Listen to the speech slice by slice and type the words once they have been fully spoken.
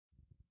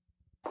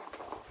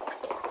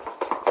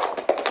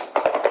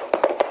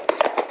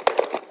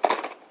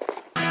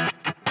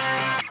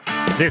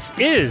This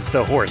is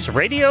the Horse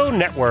Radio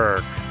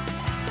Network.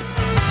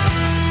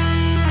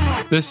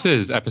 This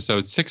is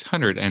episode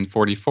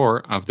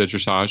 644 of the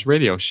Dressage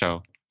Radio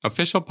Show,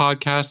 official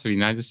podcast of the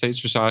United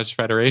States Dressage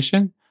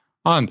Federation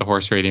on the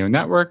Horse Radio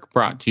Network,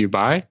 brought to you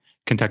by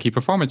Kentucky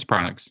Performance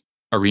Products,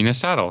 Arena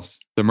Saddles,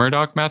 the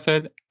Murdoch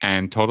Method,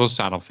 and Total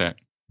Saddle Fit.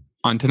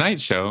 On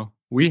tonight's show,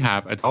 we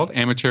have adult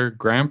amateur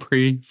Grand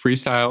Prix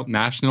Freestyle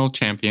National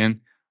Champion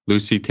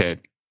Lucy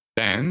Tidd.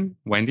 Then,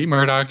 Wendy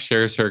Murdoch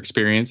shares her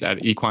experience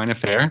at Equine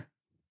Affair.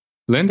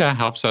 Linda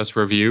helps us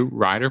review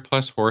Rider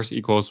plus Horse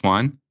equals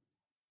 1.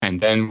 And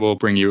then we'll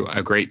bring you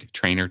a great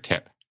trainer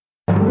tip.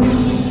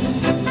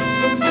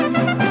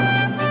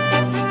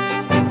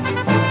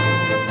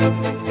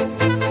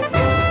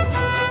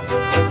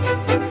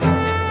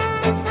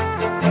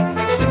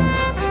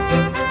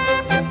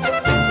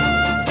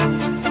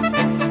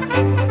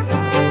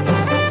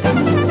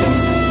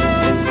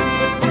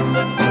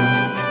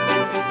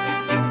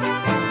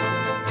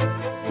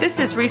 This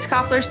is Reese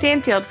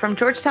Koffler-Stanfield from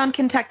Georgetown,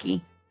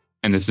 Kentucky.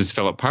 And this is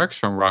Philip Parks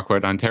from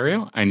Rockwood,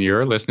 Ontario, and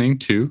you're listening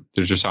to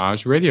the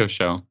Dressage Radio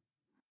Show.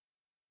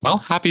 Well,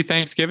 happy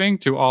Thanksgiving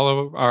to all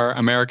of our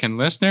American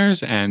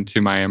listeners and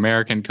to my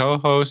American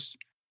co-host,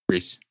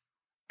 Reese.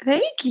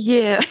 Thank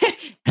you.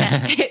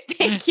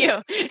 Thank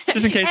you.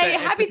 Just in case,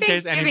 happy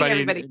Thanksgiving, anybody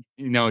everybody.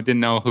 Didn't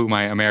know who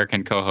my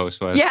American co-host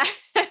was. Yeah.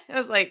 I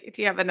was like,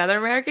 do you have another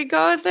American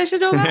co-host I should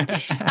know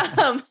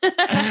about?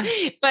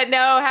 But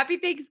no, happy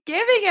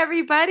Thanksgiving,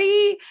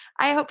 everybody.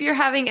 I hope you're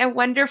having a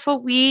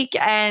wonderful week.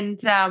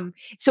 And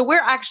so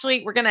we're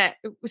going to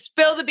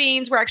spill the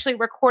beans. We're actually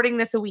recording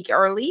this a week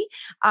early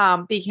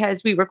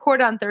because we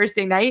record on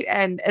Thursday night.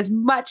 And as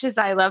much as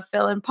I love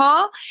Phil and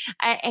Paul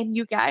and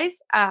you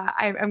guys,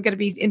 I'm going to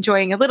be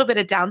enjoying a little bit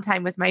of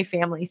downtime with my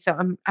family.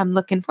 So I'm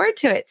looking forward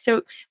to it.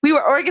 So we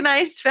were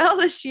organized, Phil,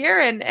 this year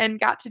and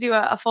got to do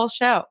a full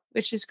show,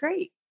 which is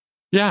great.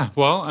 Yeah,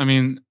 well, I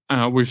mean,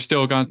 we've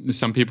still got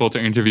some people to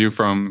interview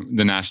from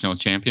the national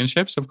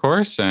championships, of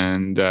course.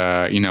 And,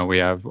 we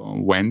have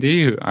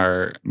Wendy,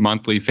 our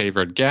monthly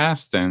favorite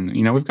guest. And,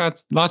 we've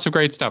got lots of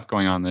great stuff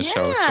going on this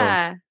show.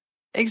 Yeah,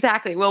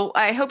 exactly. Well,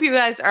 I hope you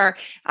guys are,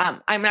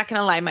 I'm not going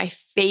to lie, my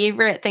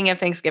favorite thing of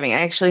Thanksgiving.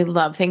 I actually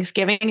love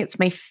Thanksgiving. It's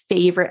my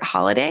favorite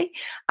holiday.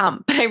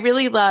 But I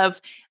really love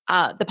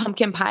the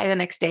pumpkin pie the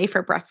next day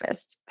for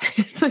breakfast.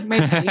 It's like my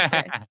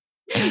favorite.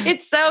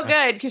 It's so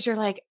good because you're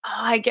like, oh,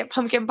 I get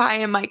pumpkin pie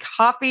in my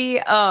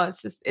coffee. Oh,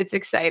 it's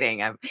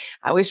exciting. I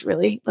always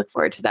really look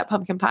forward to that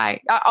pumpkin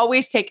pie. I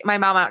always take my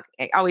mom out,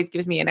 always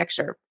gives me an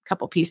extra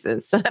couple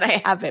pieces so that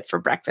I have it for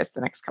breakfast the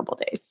next couple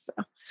of days. So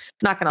I'm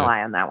not going to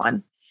lie on that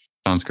one.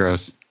 Sounds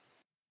gross.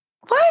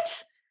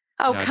 What?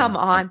 Oh, yeah, come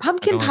on.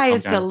 Pumpkin pie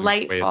is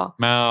delightful. It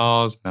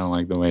smells. I don't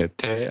like the way it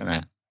tastes.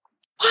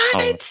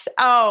 What?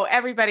 Oh,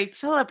 everybody.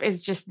 Philip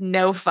is just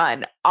no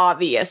fun,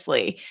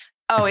 obviously.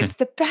 Oh, it's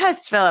the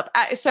best, Philip.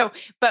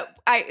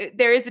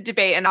 There is a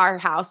debate in our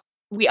house.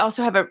 We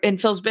also have and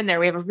Phil's been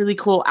there. We have a really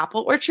cool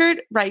apple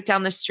orchard right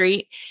down the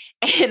street.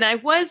 And I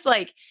was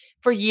like,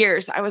 for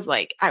years, I was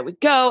like, I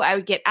would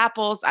get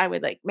apples. I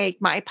would like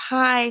make my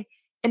pie.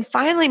 And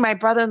finally, my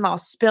brother-in-law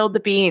spilled the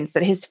beans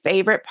that his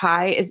favorite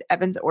pie is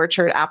Evan's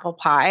Orchard apple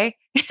pie.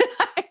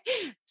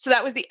 So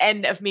that was the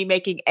end of me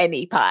making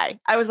any pie.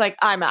 I was like,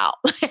 I'm out.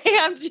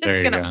 I'm just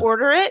going to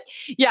order it.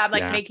 Yeah. I'm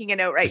like making a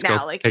note right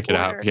now. Like pick it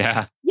up.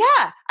 Yeah.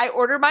 Yeah. I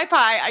order my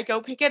pie. I go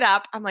pick it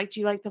up. I'm like,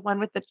 do you like the one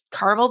with the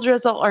caramel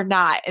drizzle or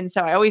not? And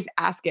so I always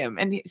ask him,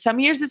 and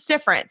some years it's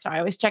different. So I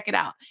always check it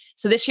out.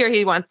 So this year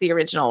he wants the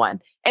original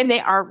one and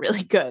they are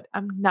really good.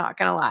 I'm not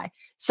going to lie.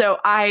 So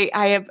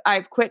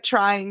I've quit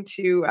trying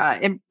to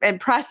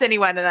impress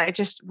anyone, and I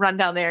just run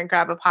down there and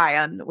grab a pie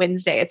on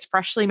Wednesday. It's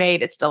freshly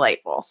made. It's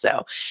delightful.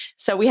 So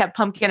we have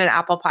pumpkin and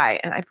apple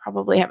pie, and I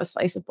probably have a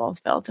slice of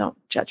both. Phil, don't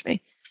judge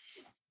me.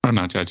 I'm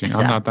not judging. So.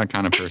 I'm not that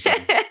kind of person.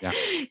 Yeah.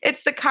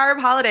 It's the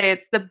carb holiday.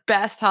 It's the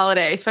best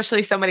holiday,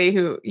 especially somebody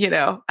who,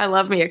 I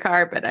love me a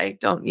carb, but I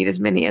don't eat as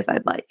many as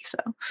I'd like. So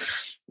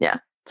yeah,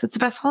 so it's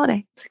the best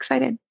holiday. It's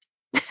exciting.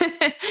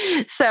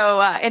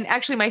 So, and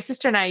actually my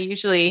sister and I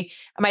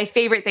my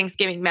favorite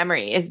Thanksgiving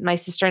memory is my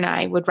sister and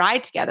I would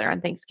ride together on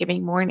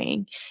Thanksgiving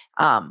morning.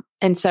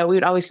 And so we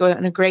would always go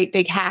on a great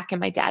big hack and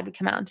my dad would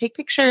come out and take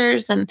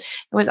pictures, and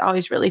it was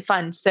always really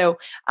fun. So,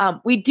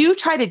 we do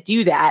try to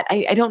do that.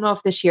 I don't know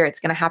if this year it's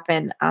going to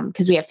happen,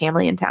 because we have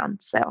family in town.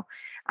 So,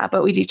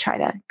 but we do try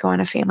to go on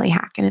a family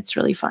hack, and it's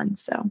really fun.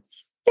 So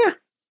yeah,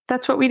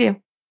 that's what we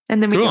do.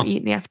 And then we go eat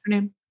in the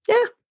afternoon.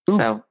 Yeah. Cool.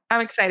 So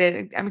I'm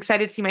excited. I'm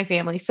excited to see my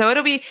family. So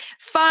it'll be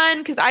fun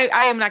because I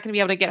am not going to be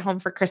able to get home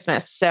for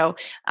Christmas. So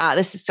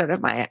this is sort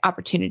of my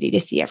opportunity to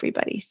see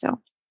everybody.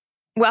 So,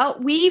 well,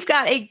 we've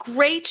got a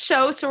great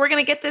show. So we're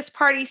going to get this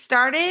party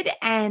started,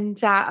 and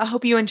I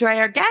hope you enjoy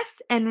our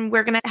guests. And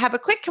we're going to have a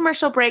quick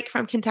commercial break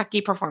from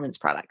Kentucky Performance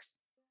Products.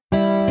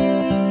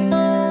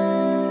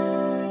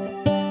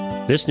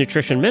 This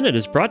Nutrition Minute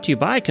is brought to you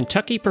by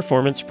Kentucky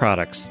Performance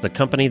Products, the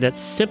company that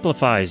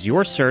simplifies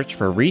your search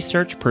for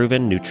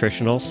research-proven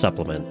nutritional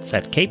supplements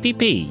at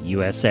kppusa.com.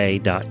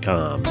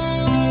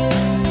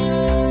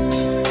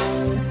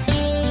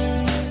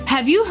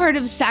 Have you heard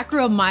of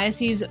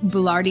Saccharomyces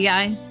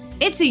boulardii?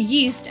 It's a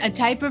yeast, a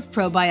type of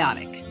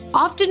probiotic.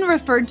 Often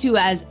referred to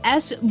as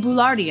S.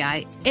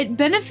 boulardii, it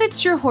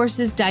benefits your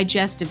horse's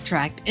digestive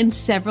tract in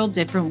several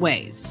different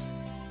ways.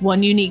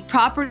 One unique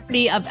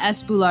property of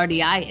S.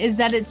 boulardii is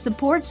that it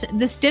supports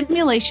the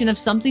stimulation of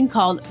something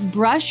called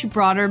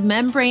brush-border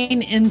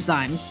membrane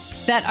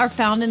enzymes that are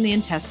found in the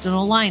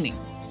intestinal lining.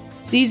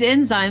 These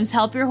enzymes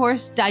help your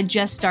horse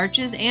digest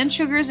starches and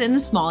sugars in the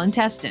small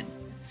intestine.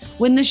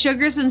 When the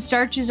sugars and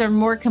starches are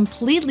more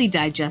completely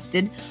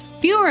digested,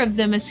 fewer of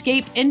them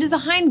escape into the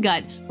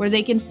hindgut where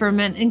they can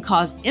ferment and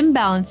cause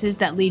imbalances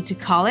that lead to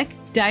colic,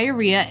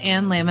 diarrhea,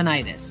 and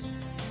laminitis.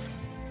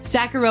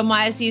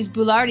 Saccharomyces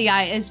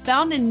boulardii is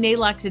found in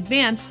Nalox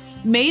Advanced,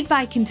 made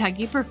by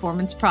Kentucky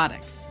Performance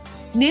Products.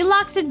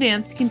 Nalox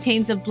Advanced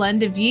contains a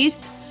blend of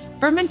yeast,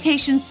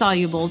 fermentation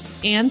solubles,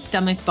 and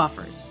stomach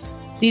buffers.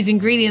 These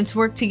ingredients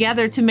work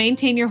together to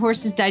maintain your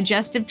horse's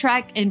digestive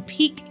tract in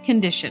peak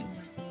condition.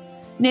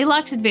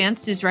 Nalox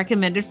Advanced is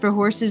recommended for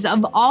horses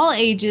of all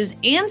ages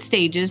and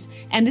stages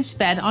and is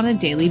fed on a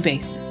daily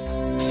basis.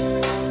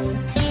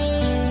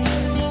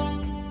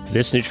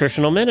 This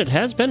Nutritional Minute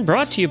has been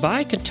brought to you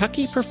by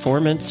Kentucky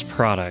Performance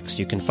Products.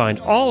 You can find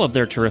all of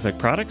their terrific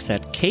products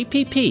at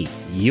kppusa.com.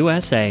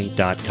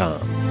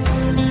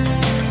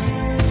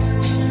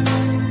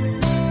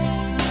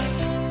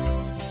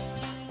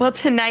 Well,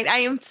 tonight I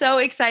am so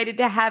excited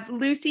to have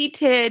Lucy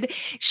Tidd.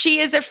 She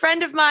is a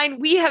friend of mine.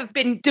 We have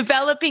been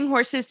developing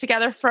horses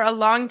together for a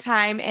long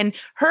time, and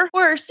her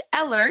horse,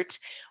 Eckart,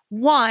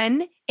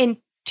 won in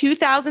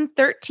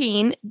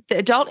 2013 the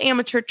adult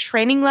amateur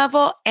training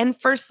level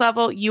and first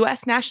level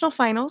U.S. national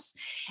finals.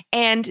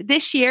 And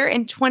this year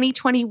in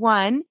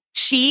 2021,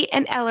 she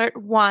and Eckart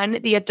won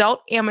the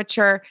adult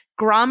amateur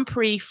Grand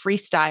Prix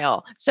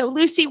Freestyle. So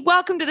Lucy,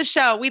 welcome to the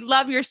show. We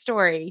love your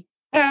story.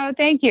 Oh,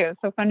 thank you.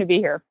 So fun to be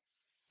here.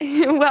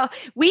 Well,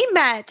 we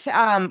met,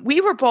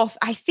 we were both,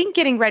 I think,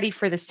 getting ready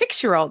for the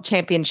 6-year-old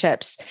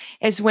championships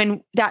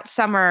that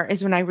summer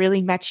is when I really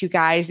met you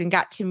guys and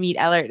got to meet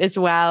Eckart as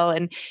well.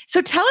 And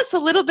so tell us a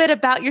little bit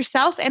about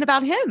yourself and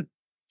about him.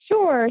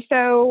 Sure.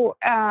 So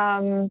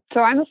I'm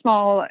a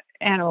small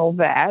animal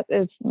vet.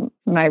 It's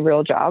my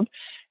real job.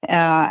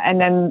 And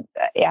then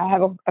I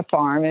have a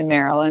farm in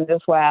Maryland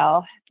as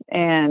well.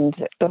 And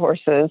the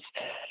horses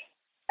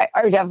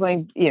are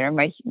definitely,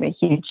 my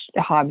huge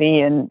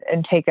hobby and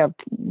take up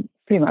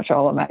pretty much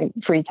all of my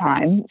free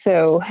time.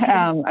 So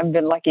I've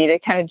been lucky to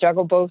kind of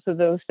juggle both of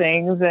those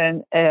things.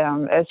 And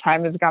as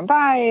time has gone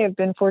by, I've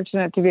been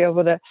fortunate to be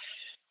able to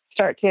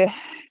start to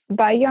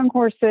buy young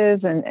horses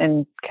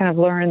and kind of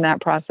learn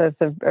that process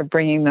of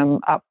bringing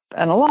them up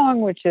and along,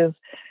 which is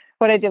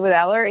what I did with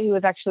Eckart. He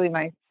was actually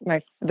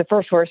the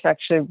first horse I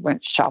actually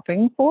went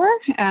shopping for.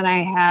 And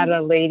I had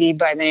a lady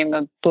by the name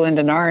of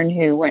Belinda Narn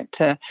who went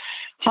to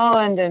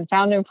Holland and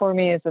found him for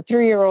me as a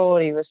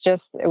 3-year-old. He was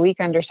just a week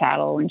under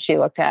saddle when she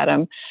looked at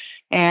him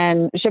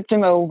and shipped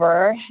him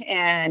over.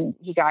 And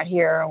he got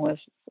here and was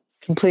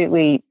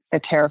completely a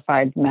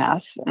terrified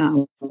mess.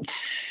 I'm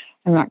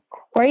not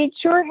quite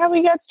sure how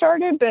he got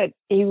started, but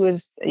you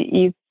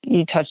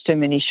touched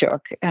him and he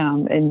shook.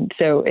 And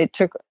so it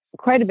took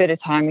quite a bit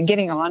of time, and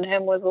getting on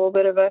him was a little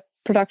bit of a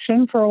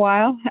production for a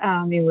while.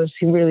 He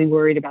really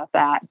worried about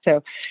that.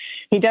 So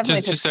he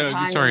definitely just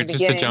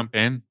to jump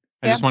in.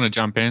 I just want to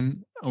jump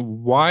in.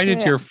 Why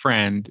did your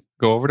friend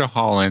go over to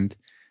Holland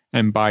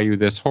and buy you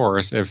this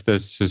horse if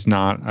this is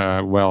not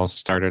a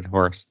well-started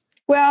horse?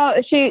 Well,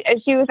 she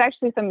was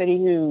actually somebody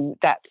who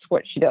that's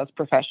what she does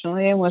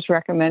professionally and was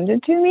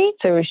recommended to me.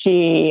 So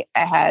she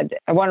had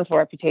a wonderful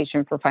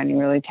reputation for finding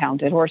really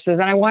talented horses.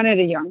 And I wanted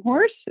a young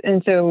horse.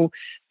 And so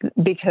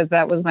because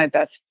that was my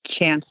best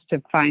chance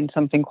to find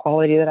something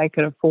quality that I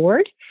could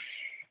afford.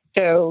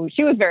 So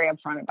she was very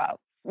upfront about,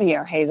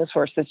 hey, this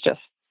horse is just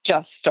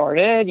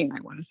started. You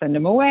might want to send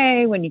him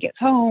away when he gets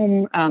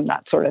home,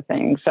 that sort of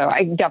thing. So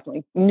I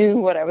definitely knew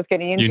what I was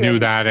getting into. You knew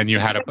that, and you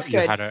had a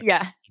plan.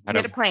 Yeah, I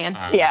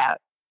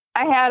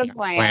had a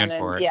plan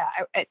for it. Yeah,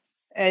 I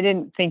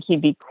didn't think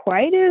he'd be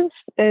quite as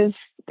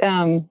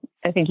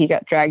I think he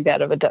got dragged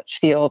out of a Dutch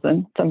field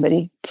and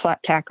somebody flat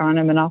tack on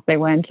him and off they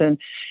went, and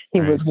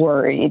he was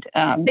worried.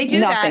 They do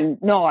nothing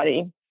that.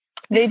 Naughty.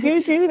 They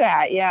do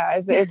that.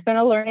 Yeah. It's been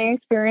a learning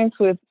experience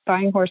with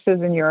buying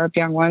horses in Europe,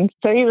 young ones.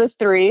 So he was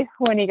 3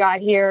 when he got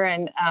here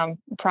and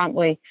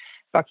promptly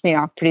bucked me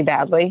off pretty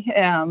badly.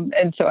 And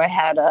so I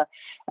had a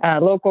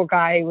local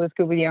guy who was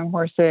good with young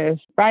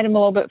horses ride him a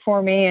little bit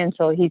for me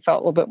until he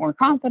felt a little bit more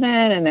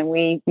confident. And then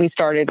we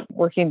started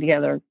working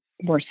together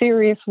more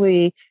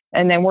seriously,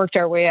 and then worked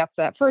our way up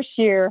that first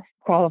year,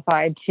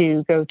 qualified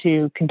to go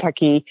to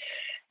Kentucky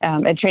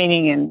at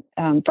training in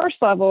first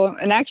level.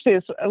 And actually,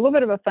 it's a little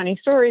bit of a funny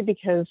story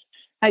because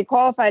I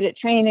qualified at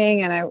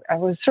training and I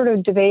was sort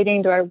of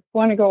debating, do I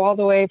want to go all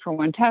the way for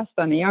one test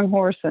on a young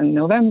horse in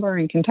November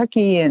in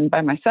Kentucky and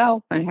by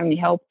myself and have any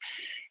help?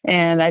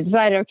 And I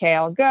decided, okay,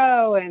 I'll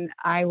go. And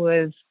I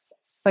was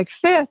like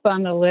 5th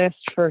on the list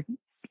for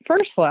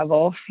first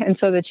level. And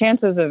so the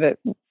chances of it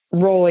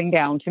rolling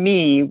down to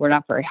me were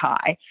not very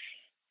high.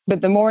 But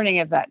the morning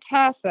of that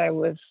test, I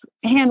was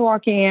hand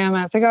walking him.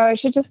 I was like, oh, I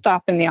should just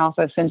stop in the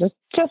office and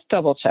just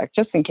double check,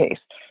 just in case.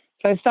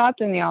 So I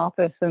stopped in the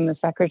office, and the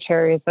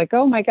secretary is like,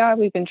 oh my God,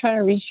 we've been trying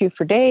to reach you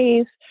for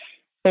days.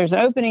 There's an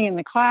opening in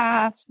the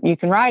class. You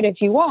can ride if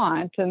you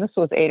want. And this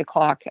was 8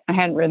 o'clock. I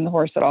hadn't ridden the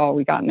horse at all.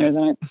 We got in there the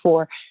night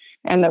before,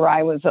 and the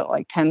ride was at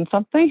like 10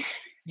 something.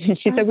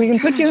 She said, we can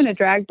put you in a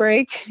drag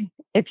break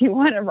if you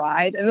want to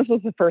ride. And this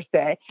was the first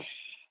day.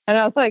 And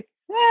I was like,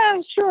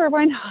 yeah, sure.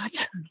 Why not?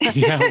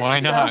 Yeah, why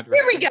not?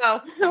 Here we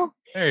go.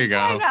 There you go.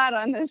 Why not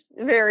on this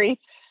very,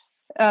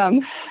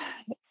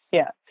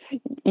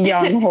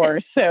 young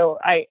horse? So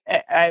I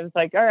was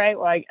like, all right,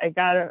 well, I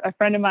got a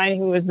friend of mine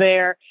who was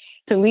there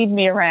to lead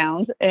me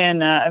around,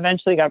 and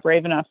eventually got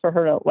brave enough for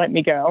her to let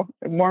me go.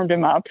 Warmed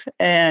him up,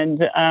 and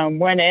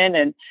went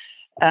in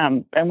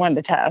and won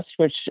the test,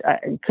 which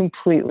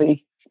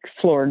completely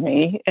floored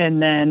me.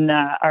 And then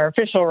our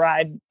official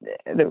ride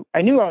that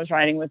I knew I was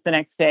riding was the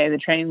next day, the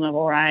training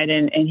level ride,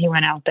 and he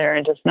went out there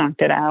and just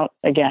knocked it out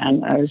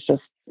again. I was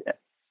just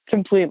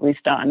completely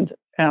stunned,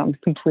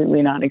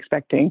 completely not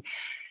expecting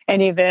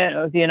any of it. It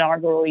was the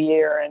inaugural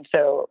year, and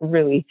so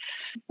really,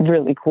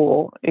 really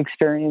cool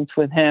experience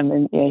with him.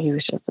 And yeah, he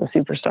was just a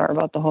superstar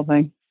about the whole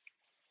thing.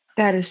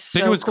 That is I so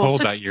think it was cool.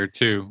 cold that year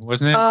too,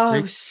 wasn't it?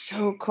 Oh,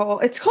 so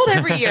cold. It's cold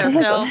every year,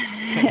 Phil.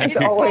 It's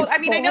cold. I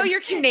mean, I know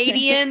you're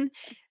Canadian,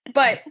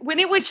 but when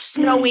it was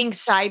snowing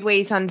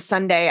sideways on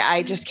Sunday,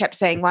 I just kept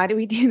saying, why do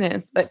we do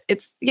this? But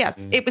it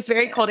was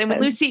very cold. And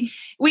with Lucy,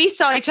 we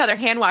saw each other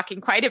hand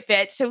walking quite a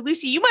bit. So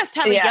Lucy, you must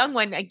have a young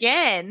one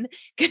again,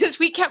 because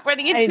we kept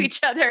running into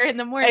each other in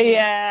the morning.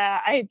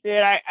 Yeah, I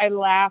did. I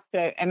laughed.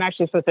 I'm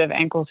actually supposed to have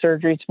ankle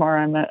surgery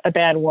tomorrow. I'm a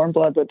bad warm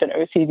blood with an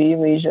OCD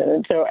lesion.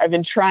 And so I've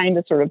been trying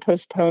to sort of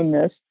postpone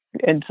this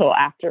until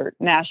after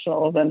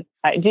nationals. And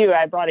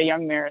I brought a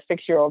young mare, a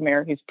 6-year-old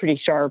mare who's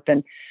pretty sharp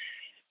and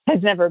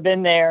has never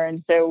been there.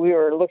 And so we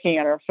were looking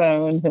at our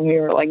phones, and we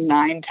were like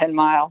 9-10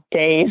 mile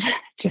days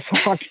just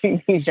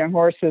walking these young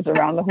horses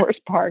around the horse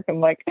park. I'm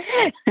like,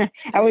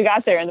 and we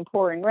got there in the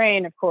pouring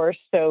rain, of course,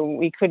 so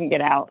we couldn't get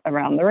out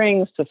around the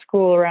rings to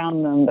school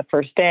around them the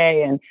first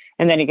day. And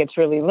then it gets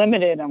really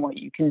limited on what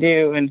you can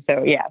do. And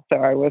so,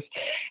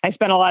 I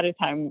spent a lot of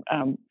time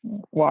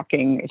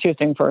walking,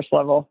 choosing first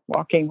level,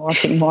 walking,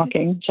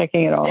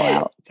 checking it all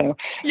out. So,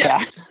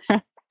 yeah.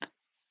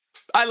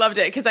 I loved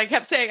it, because I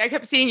kept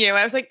seeing you.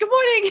 I was like, good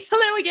morning.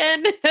 Hello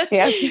again.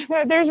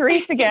 Yeah. There's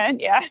Reese again.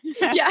 Yeah.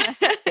 Yeah.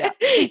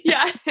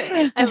 Yeah.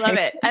 I love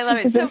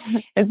it. So,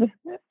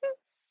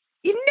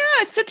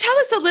 so tell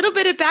us a little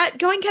bit about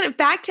going kind of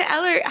back to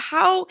Eller,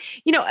 how,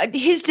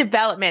 his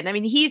development. I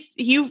mean,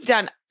 you've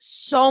done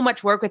so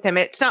much work with him.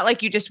 It's not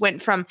like you just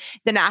went from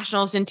the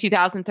Nationals in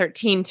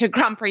 2013 to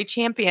Grand Prix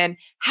champion.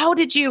 How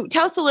did you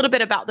tell us a little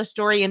bit about the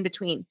story in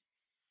between?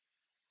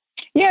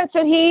 Yeah.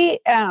 So he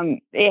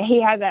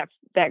had that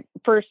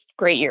first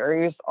great year.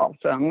 He was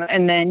awesome.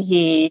 And then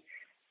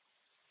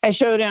I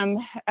showed him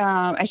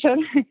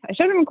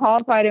and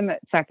qualified him at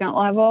second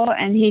level.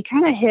 And he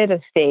kind of hit a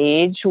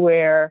stage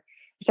which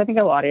I think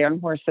a lot of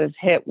young horses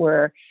hit,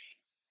 where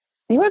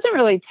he wasn't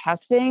really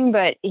testing,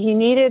 but he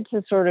needed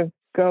to sort of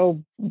go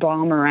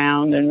bomb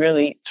around and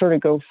really sort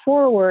of go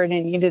forward,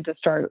 and needed to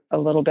start a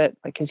little bit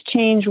like his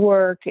change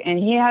work. And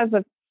he has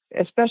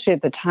especially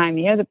at the time,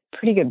 he has a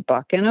pretty good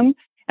buck in him.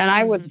 And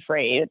I was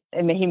afraid,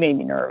 and he made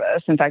me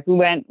nervous. In fact, we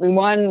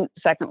won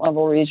second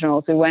level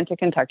regionals. We went to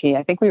Kentucky.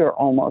 I think we were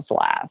almost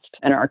last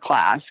in our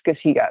class, because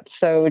he got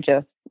so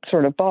just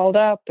sort of balled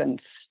up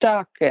and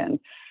stuck. And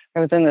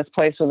I was in this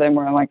place with him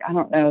where I'm like, I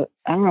don't know if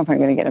I'm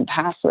going to get him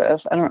past this.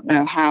 I don't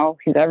know how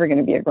he's ever going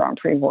to be a Grand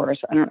Prix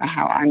horse. I don't know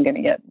how I'm going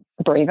to get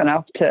brave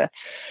enough to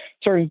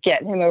sort of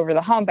get him over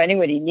the hump. I knew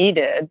what he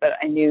needed, but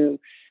I knew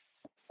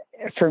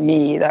for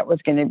me that was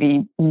going to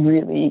be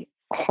really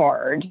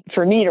hard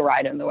for me to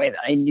ride him the way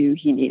that I knew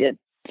he needed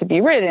to be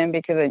ridden,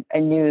 because I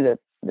knew that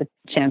the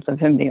chance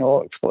of him being a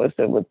little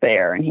explosive was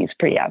there, and he's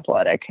pretty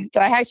athletic. So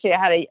I actually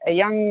had a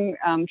young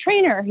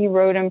trainer. He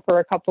rode him for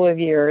a couple of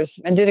years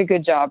and did a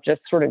good job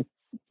just sort of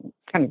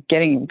kind of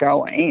getting him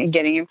going and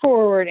getting him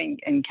forward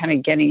and kind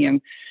of getting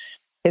him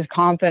his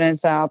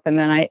confidence up. And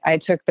then I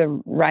took the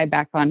ride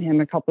back on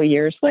him a couple of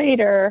years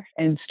later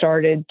and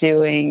started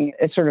doing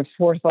a sort of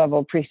fourth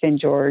level Prix St.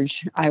 George.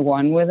 I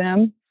won with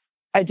him.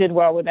 I did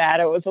well with that.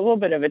 It was a little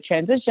bit of a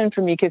transition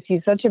for me, because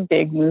he's such a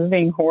big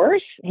moving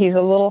horse. He's a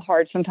little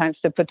hard sometimes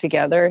to put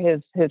together.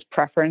 His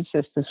preference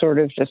is to sort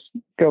of just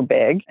go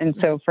big. And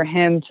so for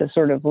him to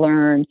sort of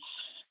learn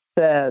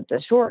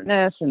the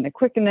shortness and the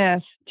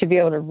quickness to be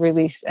able to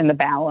release, and the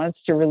balance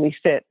to really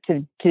fit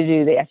to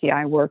do the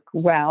FEI work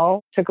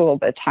well, took a little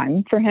bit of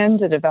time for him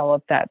to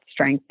develop that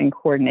strength and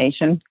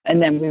coordination.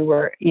 And then we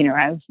were,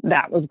 as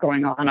that was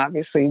going on,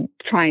 obviously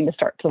trying to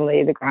start to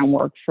lay the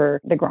groundwork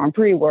for the Grand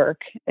Prix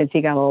work as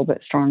he got a little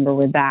bit stronger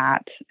with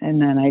that.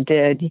 And then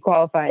he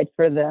qualified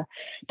for the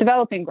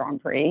developing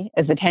Grand Prix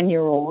as a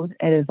 10-year-old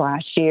at his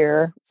last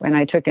year, when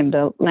I took him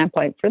to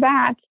Lamplight for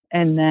that.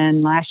 And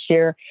then last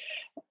year,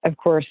 of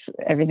course,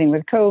 everything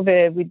with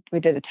COVID, we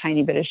did a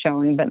tiny bit of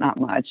showing, but not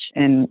much.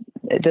 And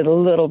it did a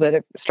little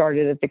bit,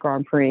 started at the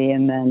Grand Prix.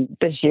 And then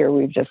this year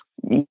we've just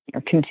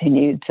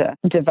continued to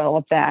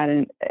develop that.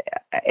 And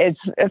it's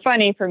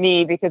funny for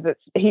me because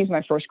he's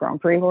my first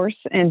Grand Prix horse.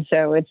 And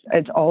so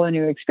it's all a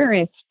new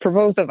experience for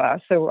both of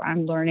us. So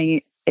I'm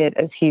learning it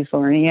as he's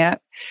learning it,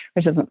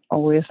 which isn't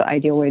always the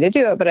ideal way to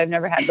do it, but I've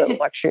never had the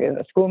luxury of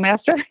a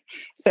schoolmaster.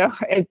 So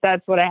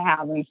that's what I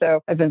have. And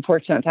so I've been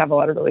fortunate to have a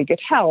lot of really good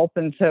help.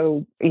 And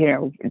so,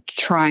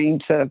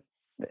 trying to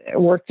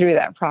work through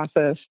that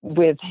process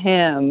with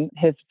him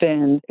has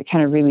been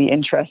kind of really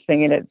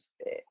interesting. And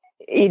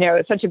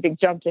it's such a big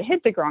jump to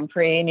hit the Grand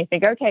Prix and you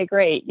think, okay,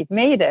 great, you've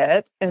made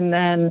it. And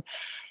then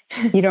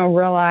you don't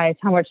realize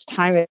how much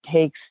time it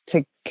takes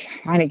to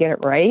kind of get it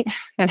right.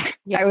 And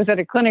I was at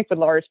a clinic with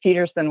Lars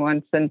Peterson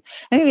once, and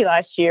maybe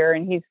last year,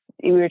 and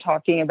we were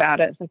talking about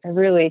it. It's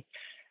like,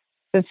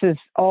 this is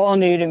all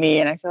new to me.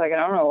 And I feel like I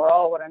don't know at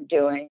all what I'm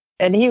doing.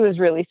 And he was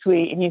really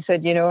sweet. And he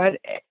said, you know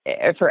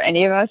what, for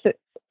any of us,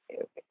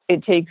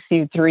 it takes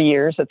you 3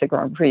 years at the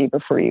Grand Prix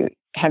before you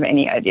have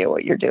any idea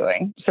what you're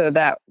doing. So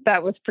that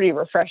was pretty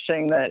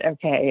refreshing that,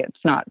 okay, it's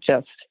not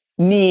just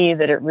me,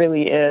 that it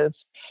really is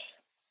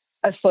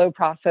a slow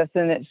process,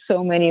 and it's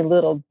so many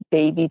little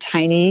baby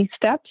tiny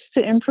steps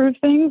to improve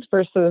things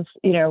versus,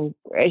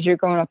 as you're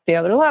going up the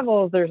other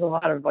levels, there's a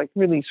lot of like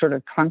really sort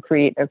of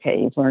concrete,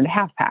 okay, you've learned a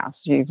half pass,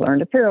 you've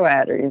learned a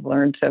pirouette, or you've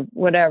learned to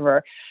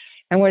whatever.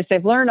 And once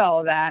they've learned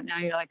all of that, now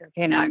you're like,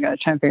 okay, now I got to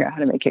try and figure out how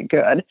to make it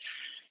good.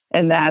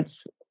 And that's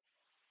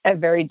a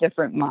very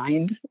different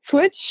mind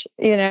switch,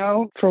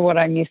 for what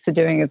I'm used to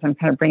doing is I'm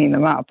kind of bringing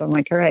them up. I'm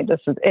like, all right, this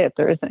is it.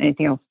 There isn't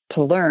anything else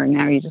to learn.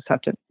 Now you just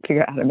have to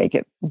figure out how to make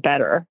it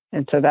better.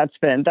 And so that's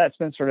been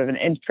sort of an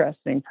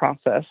interesting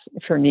process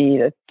for me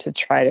to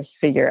try to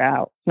figure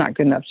out. It's not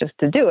good enough just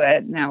to do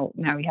it. Now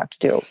we have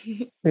to do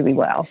it really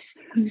well.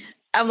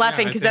 I'm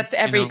laughing because that's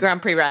every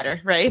Grand Prix rider,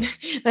 right?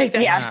 Like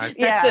that's,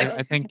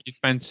 I think you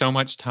spend so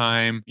much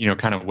time,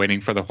 kind of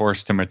waiting for the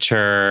horse to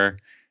mature.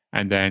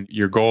 And then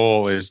your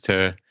goal is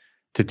to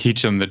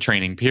teach them the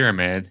training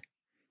pyramid,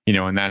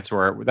 and that's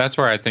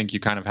where I think you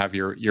kind of have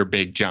your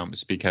big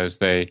jumps, because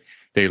they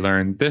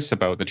learn this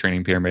about the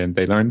training pyramid.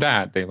 They learn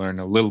that. They learn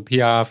a little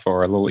piaffe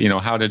or a little,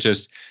 how to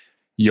just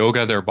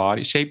yoga their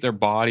body, shape their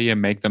body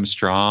and make them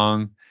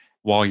strong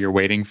while you're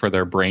waiting for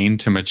their brain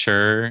to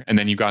mature. And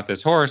then you got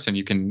this horse and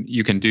you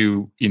can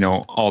do,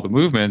 all the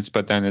movements,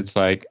 but then it's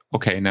like,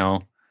 okay,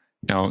 now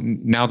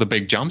the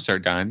big jumps are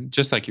done.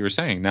 Just like you were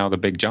saying, now the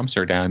big jumps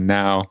are done.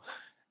 Now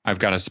I've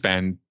got to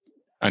spend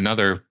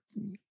another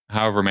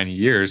however many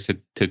years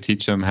to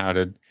teach them how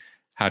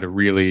to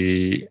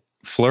really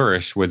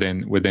flourish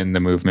within the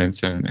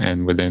movements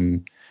and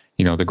within,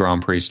 the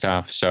Grand Prix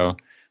stuff. So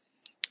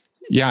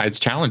yeah, it's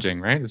challenging,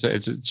 right?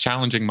 It's a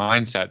challenging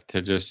mindset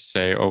to just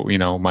say,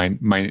 oh,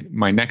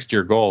 my next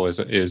year goal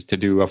is to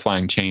do a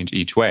flying change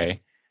each way.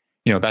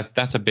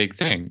 That's a big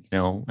thing,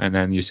 and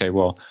then you say,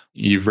 well,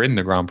 you've ridden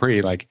the Grand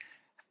Prix, like,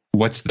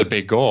 what's the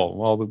big goal?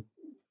 Well,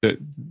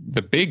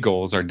 the big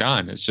goals are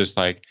done. It's just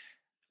like,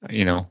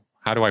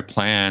 how do I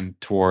plan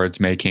towards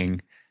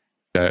making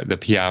the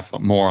piaffe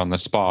more on the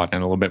spot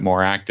and a little bit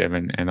more active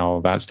and all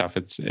of that stuff.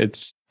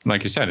 It's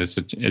like you said, it's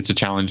a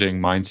challenging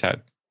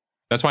mindset.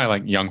 That's why I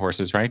like young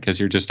horses, right? Because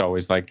you're just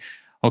always like,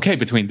 okay,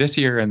 between this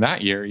year and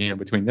that year,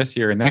 between this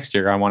year and next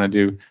year, I want to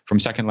do from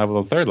second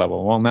level to third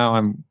level. Well, now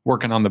I'm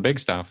working on the big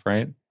stuff,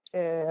 right?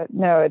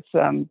 No, it's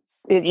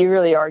you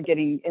really are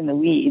getting in the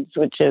weeds,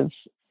 which is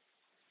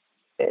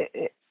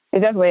it's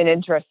definitely an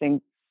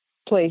interesting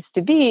place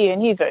to be.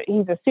 And he's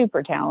a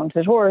super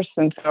talented horse,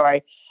 and so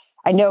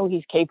I know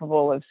he's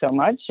capable of so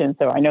much, and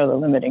so I know the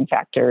limiting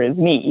factor is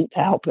me to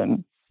help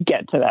him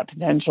get to that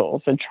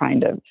potential. So trying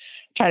to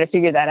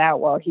figure that out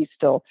while he's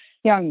still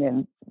young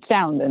and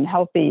sound and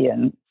healthy,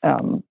 and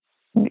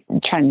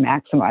trying to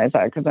maximize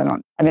that, because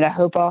I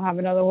hope I'll have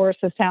another horse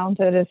as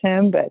talented as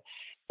him, but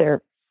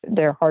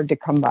they're hard to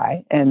come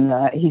by. And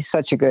he's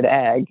such a good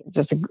egg,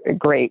 just a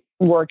great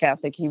work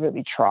ethic. He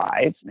really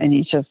tries, and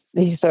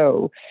he's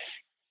so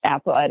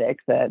athletic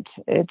that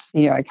it's,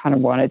 I kind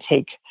of want to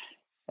take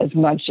as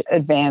much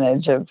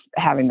advantage of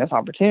having this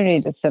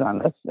opportunity to sit on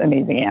this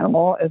amazing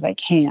animal as I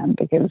can,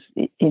 because,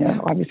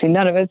 obviously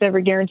none of it's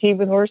ever guaranteed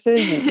with horses.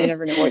 You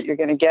never know what you're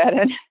going to get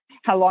and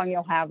how long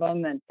you'll have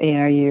them. And,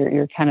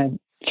 you're kind of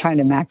trying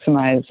to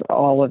maximize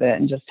all of it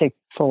and just take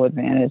full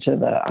advantage of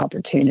the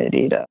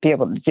opportunity to be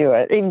able to do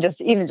it. Even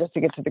just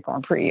to get to the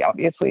Grand Prix,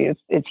 obviously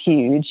it's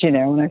huge.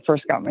 When I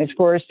first got my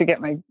scores to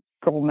get my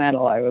gold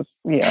medal, I was,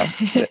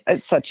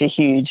 it's such a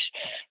huge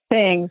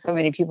thing. So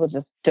many people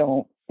just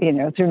don't,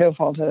 through no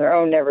fault of their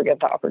own, never get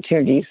the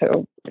opportunity.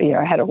 So,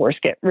 I had a horse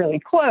get really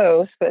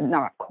close, but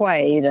not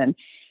quite. And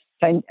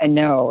I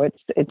know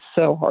it's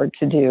so hard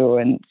to do,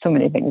 and so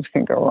many things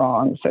can go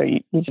wrong. So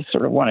you just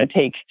sort of want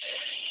to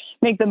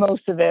make the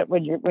most of it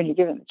when you're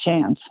given the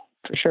chance.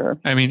 for sure.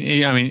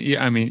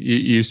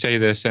 You say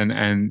this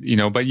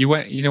and but you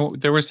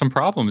went, there were some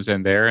problems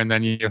in there, and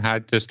then you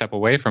had to step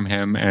away from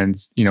him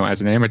and,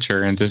 as an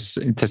amateur, and to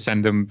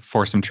send him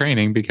for some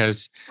training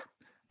because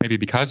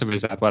of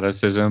his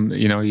athleticism,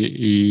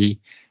 he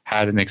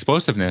had an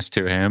explosiveness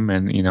to him.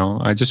 And,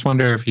 I just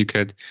wonder if you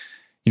could,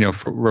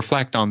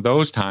 reflect on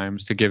those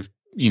times to give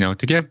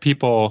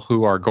people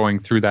who are going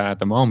through that at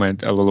the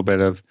moment a little bit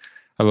of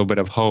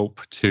hope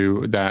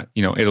to that,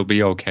 it'll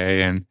be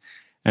okay. And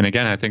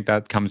again, I think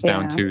that comes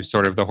down to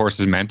sort of the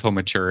horse's mental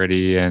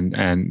maturity,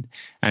 and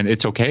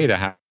it's okay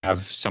to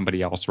have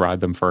somebody else ride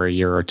them for a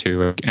year or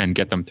two and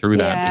get them through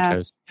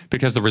that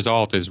because the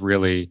result is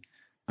really,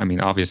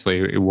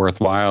 obviously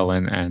worthwhile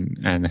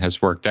and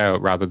has worked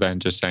out, rather than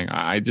just saying,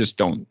 I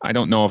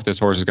don't know if this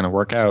horse is going to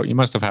work out. You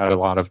must have had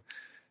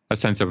a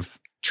sense of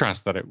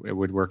trust that it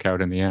would work out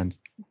in the end.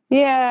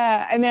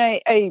 Yeah,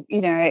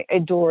 I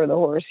adore the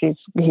horse. He's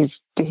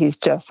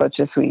just such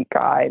a sweet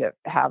guy to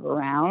have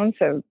around.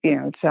 So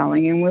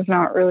selling him was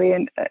not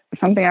really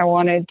something I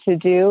wanted to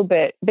do,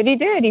 but he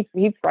did.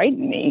 He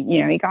frightened me.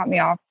 He got me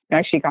off.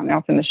 Actually, got me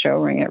off in the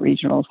show ring at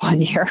regionals one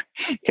year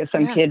because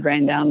some kid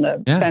ran down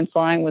the fence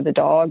line with a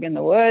dog in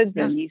the woods,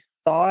 and he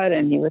saw it,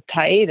 and he was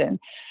tight and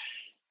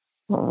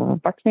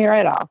bucked me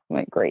right off. I'm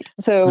like, great.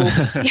 So,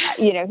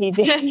 he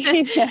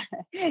did.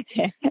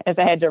 As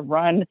I had to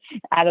run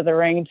out of the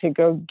ring to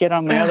go get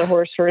on my other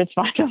horse for its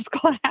finals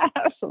class.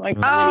 I'm like,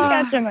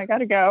 somebody catch him. I got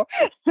to go.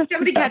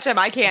 Somebody catch him.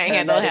 I can't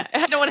handle it.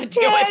 I don't want to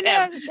deal with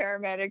him. The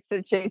paramedics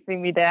are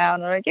chasing me down.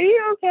 They're like, are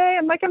you okay?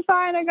 I'm like, I'm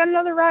fine. I got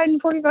another ride in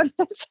 45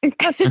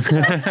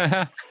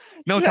 minutes.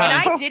 No time.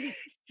 And I didn't.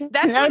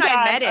 That's when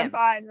I met him. I'm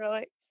fine,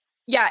 really.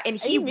 Yeah, and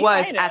he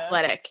was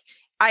athletic.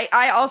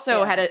 I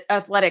also had an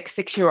athletic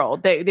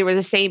 6-year-old. They were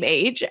the same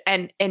age,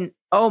 and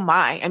oh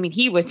my,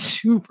 he was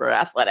super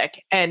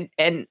athletic, and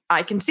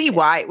I can see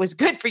why it was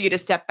good for you to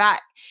step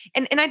back.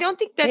 And I don't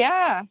think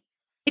that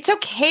it's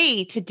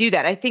okay to do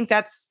that. I think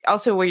that's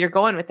also where you're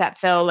going with that,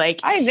 Phil.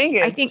 Like, I think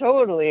it's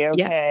totally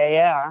okay.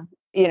 Yeah.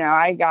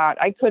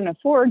 I couldn't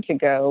afford to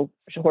go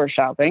horse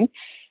shopping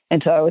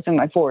until I was in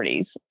my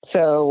 40s.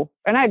 So,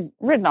 and I'd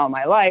ridden all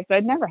my life, but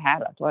I'd never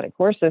had athletic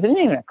horses. It didn't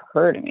even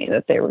occur to me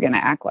that they were going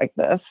to act like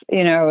this.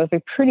 I was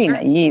like pretty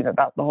naive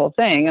about the whole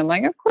thing. I'm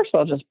like, of course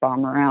they'll just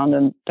bomb around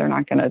and they're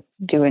not going to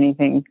do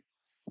anything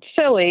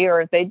silly.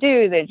 Or if they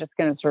do, they're just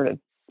going to sort of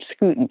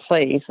scoot in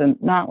place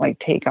and not like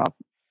take off.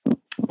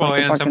 Well,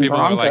 and some people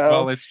are like,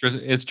 well, it's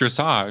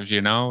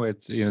dressage,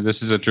 it's,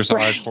 this is a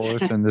dressage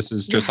horse and this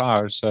is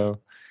dressage. So,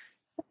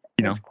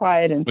 it's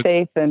quiet and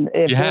safe and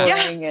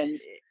boring and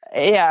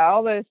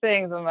all those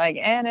things. I'm like,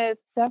 and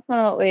it's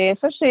definitely,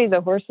 especially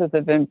the horses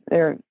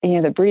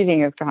the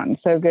breeding has gotten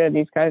so good.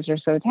 These guys are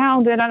so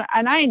talented.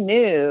 And I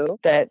knew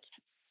that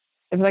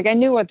it was like, I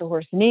knew what the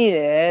horse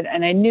needed,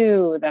 and I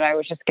knew that I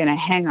was just going to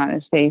hang on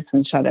his face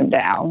and shut him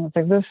down.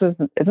 It's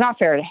like, it's not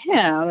fair to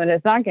him, and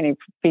it's not going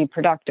to be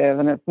productive,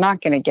 and it's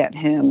not going to get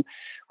him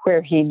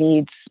where he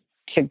needs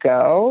to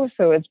go.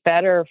 So it's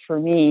better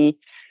for me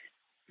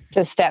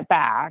to step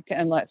back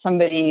and let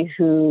somebody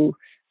who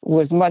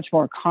was much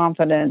more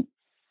confident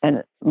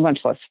and much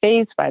less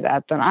phased by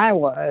that than I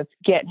was,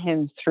 get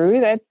him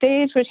through that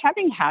stage, which,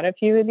 having had a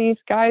few of these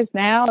guys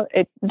now,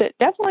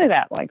 definitely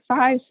that like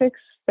 5, 6,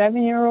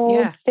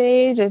 7-year-old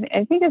stage.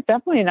 I think it's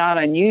definitely not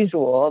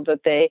unusual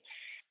that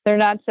they're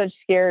not such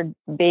scared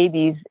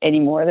babies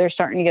anymore. They're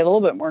starting to get a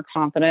little bit more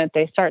confident.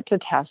 They start to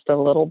test a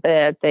little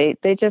bit. They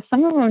just,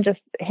 some of them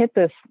just hit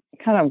this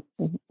kind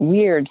of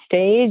weird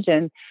stage.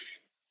 And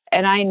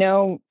I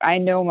know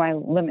my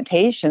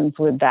limitations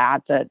with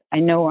that I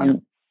know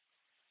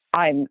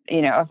I'm,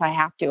 if I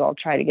have to, I'll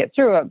try to get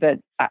through it. But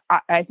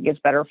I think it's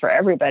better for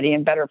everybody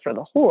and better for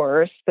the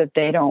horse that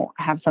they don't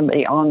have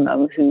somebody on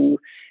them who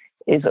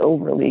is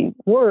overly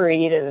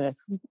worried and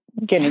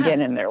it's going to get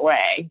in their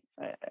way.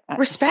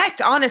 Respect,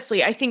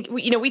 honestly. I think,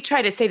 we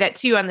try to say that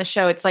too on the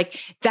show. It's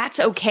like, that's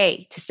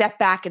okay to step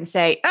back and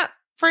say,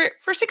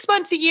 for 6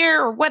 months, a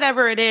year, or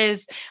whatever it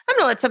is, I'm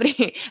going to let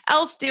somebody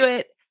else do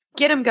it,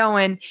 get them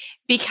going,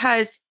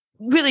 because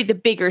really the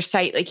bigger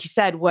sight, like you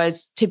said,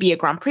 was to be a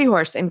Grand Prix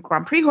horse, and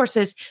Grand Prix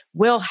horses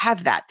will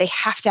have that. They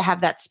have to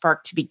have that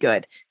spark to be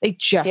good. They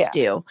just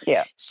do.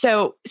 Yeah.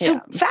 So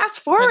fast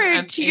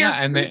forward to your,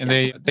 and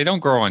they don't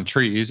grow on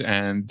trees,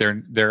 and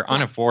they're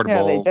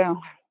unaffordable. Yeah,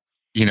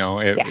 they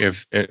don't.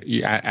 If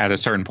at a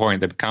certain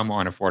point they become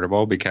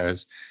unaffordable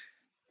because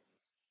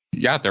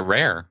they're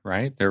rare,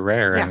 right? They're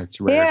rare, and it's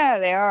rare. Yeah,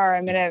 they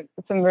are.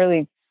 Some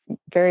really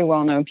very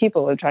well-known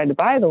people have tried to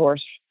buy the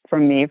horse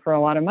from me for a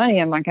lot of money.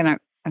 I'm like,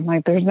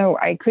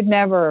 I could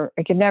never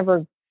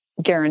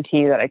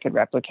guarantee that I could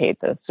replicate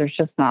this. There's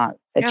just not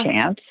a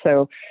chance.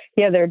 So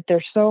they're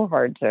so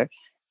hard to,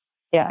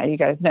 you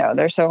guys know,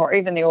 they're so hard.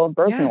 Even the old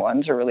broken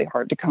ones are really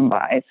hard to come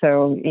by.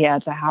 So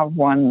to have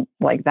one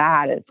like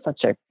that, it's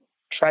such a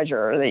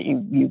treasure that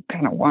you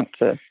kind of want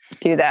to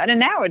do that. And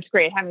now it's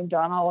great having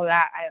done all of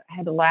that. I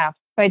had to laugh.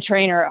 My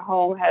trainer at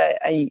home had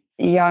a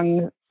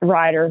young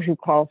rider who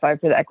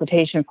qualified for the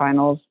equitation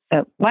finals,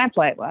 at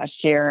Lamplight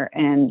last year,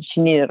 and she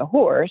needed a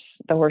horse.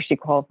 The horse she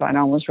qualified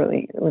on was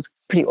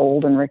pretty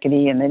old and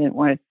rickety, and they didn't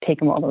want to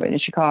take him all the way to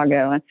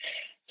Chicago. And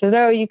so,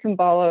 though, you can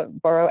borrow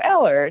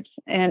Eckart.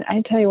 And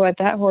I tell you what,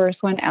 that horse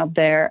went out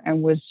there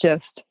and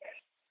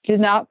did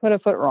not put a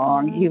foot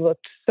wrong. He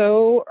looked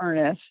so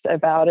earnest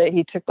about it.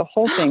 He took the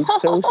whole thing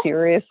so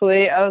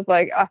seriously. I was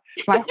like,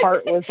 my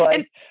heart was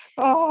like,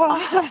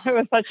 I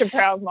was such a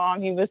proud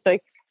mom. He was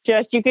like,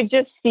 you could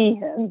just see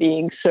him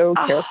being so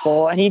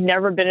careful. And he'd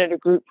never been in a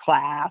group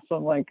class.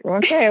 I'm like,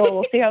 okay, well,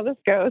 we'll see how this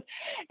goes.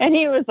 And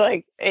he was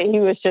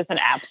just an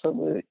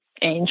absolute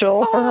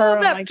angel for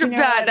her.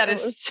 That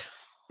is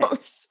so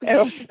sweet. It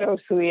was so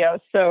sweet. I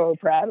was so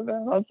proud of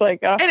him. I was like,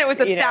 and it was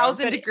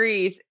 1,000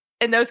 degrees.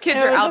 And those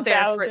kids are out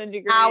there for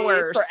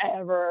hours.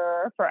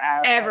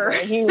 Forever.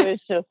 He was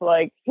just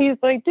like, he's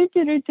like,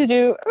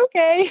 do,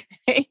 okay.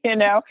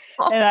 And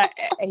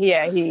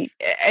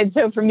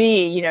so for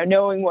me,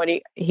 knowing what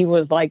he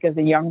was like as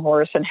a young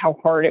horse and how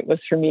hard it was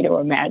for me to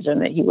imagine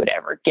that he would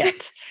ever get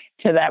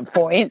to that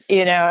point,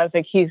 I was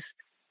like, it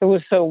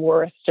was so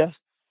worth just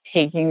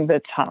taking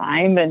the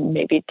time and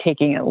maybe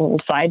taking a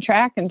little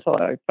sidetrack until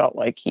I felt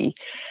like he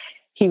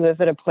was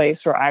at a place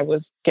where I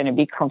was going to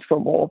be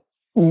comfortable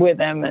with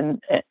him,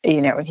 and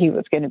he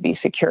was going to be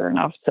secure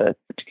enough to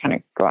kind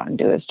of go out and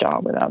do his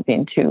job without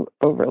being too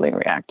overly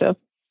reactive.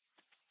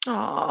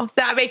 Oh,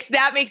 that makes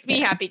me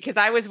happy, because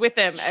I was with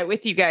him,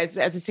 with you guys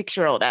as a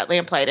 6-year-old at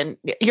Lamplight, and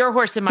your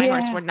horse and my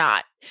horse were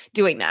not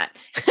doing that.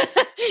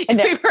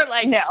 We were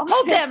like, no,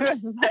 hold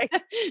them.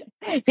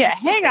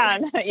 Hang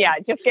on.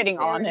 Just getting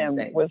on him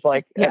was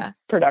like a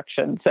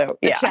production. So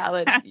a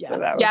challenge.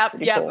 Yeah.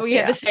 Cool. We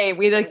had the same.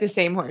 We like the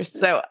same horse.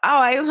 So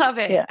I love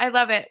it. Yeah. I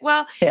love it.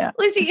 Well,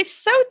 Lucy,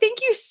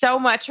 thank you so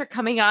much for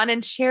coming on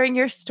and sharing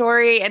your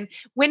story and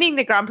winning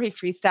the Grand Prix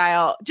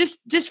Freestyle.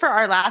 Just for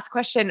our last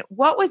question,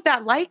 what was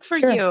that like for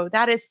you?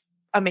 That is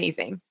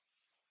amazing.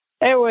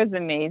 It was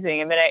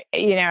amazing. I mean,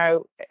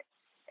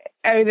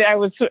 I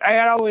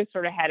had always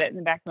sort of had it in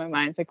the back of my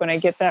mind. It's like, when I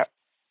get that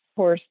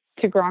horse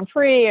to Grand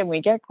Prix and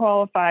we get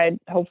qualified,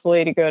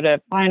 hopefully to go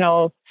to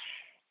finals.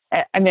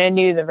 I mean, I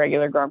knew the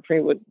regular Grand Prix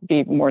would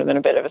be more than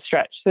a bit of a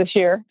stretch this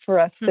year for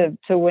us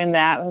to win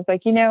that. I was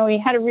like, he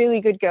had a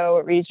really good go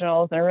at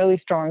regionals and a really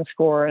strong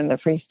score in the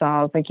freestyle.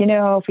 I was like,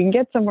 if we can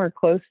get somewhere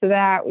close to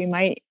that, we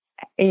might,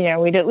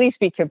 we'd at least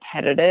be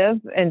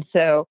competitive. And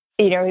so,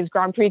 his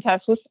Grand Prix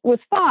test was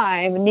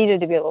fine, but needed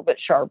to be a little bit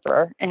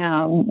sharper,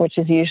 which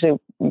is usually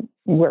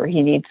where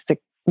he needs to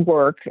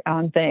work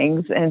on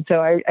things. And so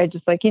I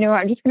just like,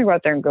 I'm just going to go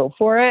out there and go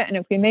for it. And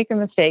if we make a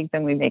mistake,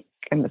 then we make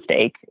a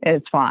mistake.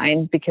 It's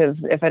fine, because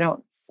if I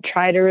don't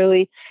try to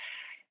really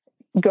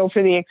go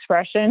for the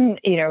expression,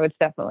 it's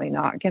definitely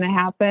not going to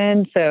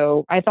happen.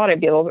 So I thought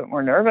I'd be a little bit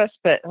more nervous,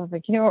 but I was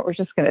like, we're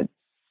just going to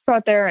go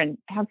out there and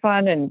have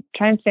fun and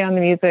try and stay on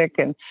the music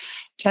and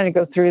trying to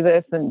go through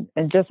this and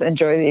just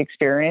enjoy the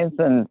experience.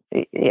 And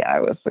I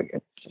was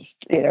like,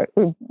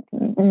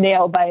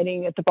 nail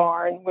biting at the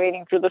barn,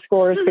 waiting for the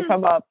scores to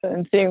come up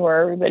and seeing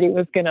where everybody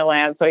was going to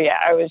land. So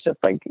I was just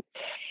like,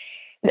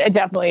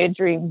 definitely a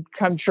dream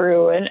come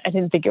true. And I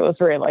didn't think it was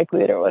very likely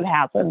that it would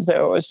happen.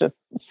 So it was just,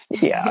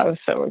 I was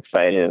so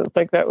excited. It was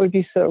like, that would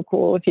be so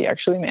cool if he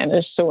actually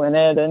managed to win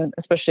it. And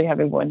especially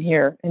having won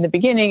here in the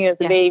beginning as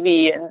a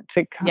baby, and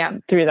to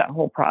come through that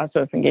whole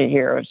process and get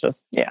here, it was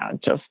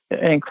just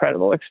an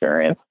incredible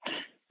experience.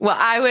 Well,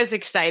 I was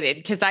excited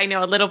because I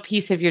know a little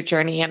piece of your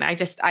journey, and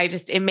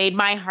it made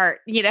my heart,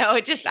 I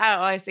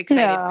was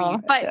excited for you,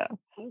 but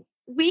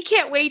we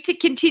can't wait to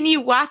continue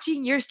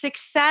watching your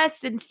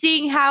success and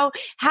seeing how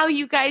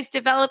you guys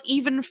develop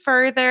even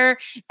further.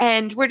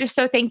 And we're just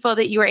so thankful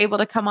that you were able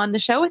to come on the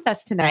show with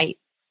us tonight.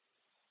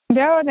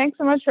 No, thanks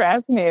so much for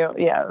asking me.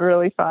 Yeah,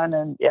 really fun.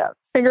 And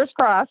fingers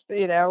crossed,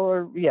 I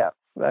want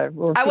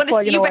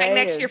to see you back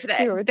next year for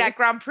that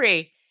Grand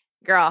Prix,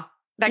 girl,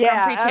 that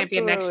Grand Prix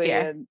champion next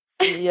year.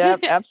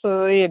 Yep,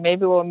 absolutely. And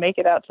maybe we'll make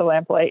it out to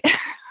Lamplight.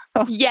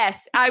 Yes,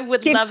 I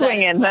would Keep love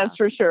swinging, that. That's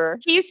for sure.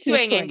 Keep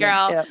swinging,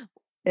 girl. Yep.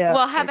 Yeah,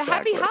 well, have a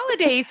happy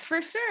holidays for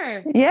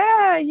sure.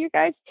 Yeah, you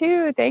guys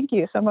too. Thank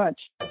you so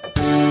much.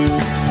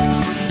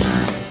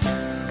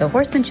 The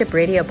Horsemanship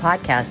Radio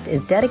podcast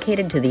is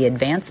dedicated to the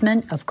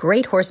advancement of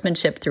great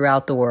horsemanship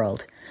throughout the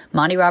world.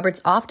 Monty Roberts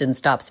often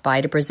stops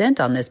by to present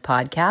on this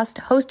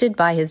podcast, hosted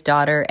by his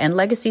daughter and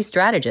legacy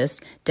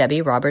strategist,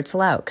 Debbie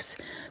Roberts-Laux.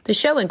 The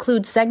show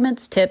includes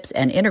segments, tips,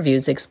 and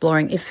interviews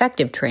exploring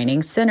effective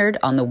training centered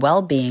on the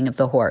well-being of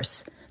the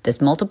horse. This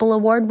multiple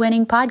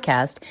award-winning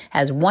podcast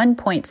has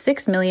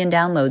 1.6 million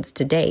downloads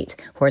to date.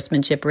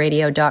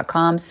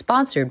 HorsemanshipRadio.com,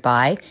 sponsored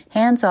by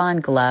Hands On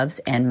Gloves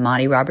and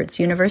Monty Roberts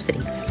University.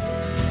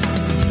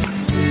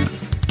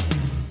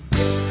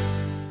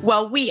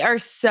 Well, we are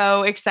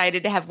so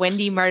excited to have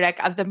Wendy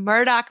Murdoch of the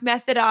Murdoch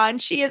Method on.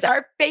 She is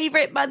our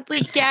favorite monthly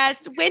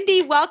guest.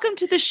 Wendy, welcome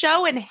to the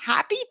show and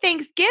happy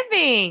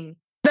Thanksgiving.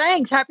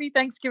 Thanks. Happy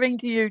Thanksgiving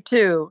to you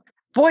too.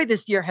 Boy,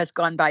 this year has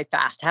gone by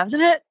fast,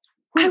 hasn't it?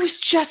 I was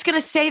just going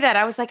to say that.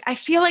 I was like, I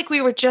feel like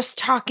we were just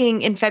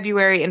talking in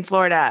February in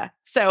Florida.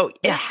 So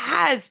it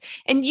has,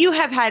 and you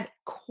have had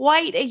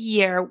quite a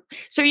year.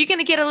 So are you going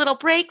to get a little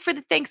break for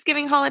the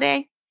Thanksgiving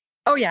holiday?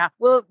 Oh yeah,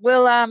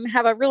 we'll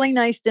have a really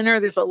nice dinner.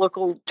 There's a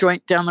local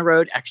joint down the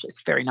road. Actually,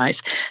 it's very nice.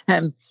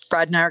 And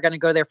Brad and I are going to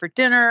go there for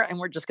dinner, and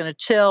we're just going to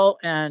chill.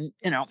 And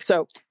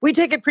so we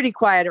take it pretty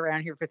quiet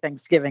around here for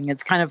Thanksgiving.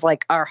 It's kind of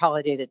like our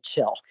holiday to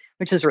chill,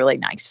 which is really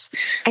nice.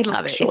 I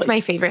love it. It's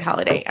my favorite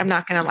holiday. I'm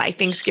not going to lie.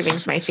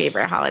 Thanksgiving's my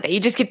favorite holiday. You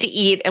just get to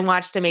eat and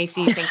watch the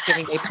Macy's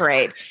Thanksgiving Day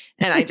Parade,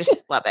 and I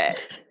just love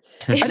it.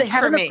 Are they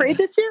having the parade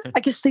this year? I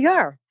guess they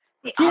are.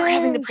 They are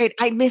having the parade.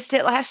 I missed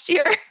it last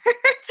year.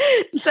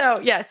 So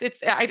yes,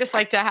 I just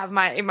like to have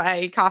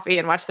my coffee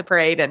and watch the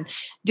parade and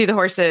do the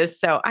horses.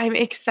 So I'm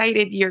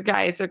excited you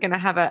guys are going to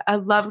have a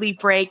lovely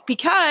break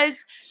because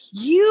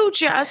you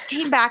just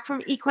came back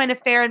from Equine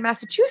Affair in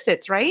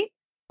Massachusetts, right?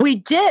 We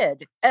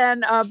did.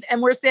 And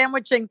we're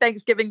sandwiching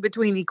Thanksgiving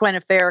between Equine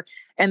Affair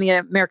and the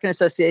American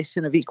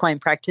Association of Equine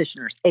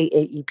Practitioners,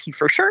 AAEP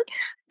for short,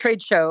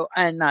 trade show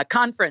and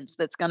conference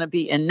that's going to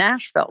be in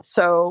Nashville.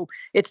 So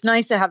it's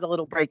nice to have a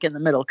little break in the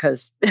middle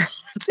because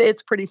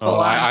it's pretty full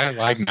on. I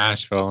like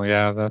Nashville.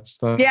 Yeah, that's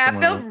the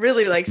Phil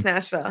really likes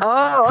Nashville.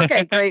 Oh,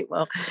 okay, great.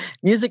 Well,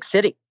 Music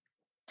City.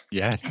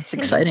 Yes. It's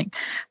exciting.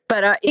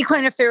 But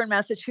Equine Affair in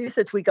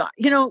Massachusetts, we got,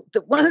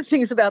 one of the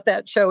things about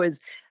that show is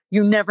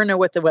you never know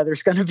what the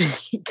weather's going to be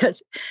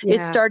because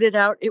it started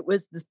out, it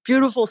was this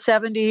beautiful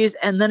 70s,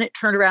 and then it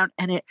turned around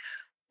and it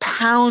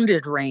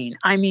pounded rain.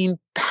 I mean,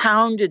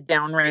 pounded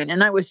down rain.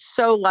 And I was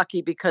so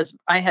lucky because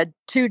I had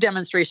 2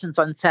 demonstrations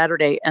on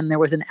Saturday and there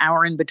was an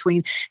hour in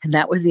between, and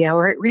that was the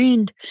hour it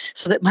rained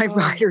so that my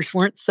riders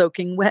weren't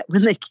soaking wet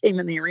when they came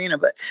in the arena.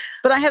 But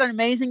I had an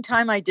amazing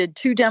time. I did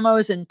 2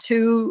 demos and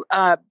 2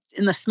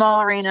 in the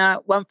small arena,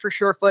 1 for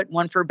surefoot,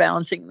 1 for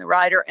balancing the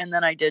rider. And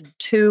then I did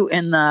 2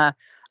 in the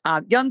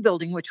Young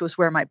Building, which was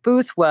where my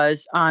booth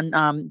was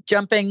on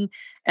jumping,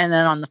 and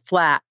then on the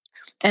flat.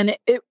 And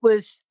it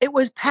was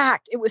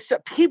packed. It was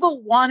people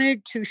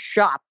wanted to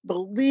shop.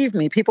 Believe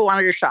me, people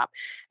wanted to shop.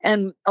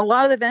 And a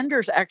lot of the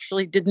vendors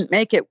actually didn't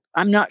make it.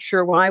 I'm not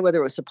sure why, whether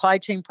it was supply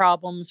chain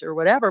problems or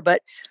whatever.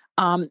 But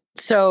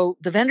so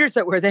the vendors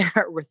that were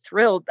there were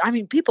thrilled. I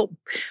mean, people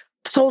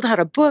sold out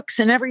of books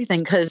and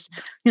everything because,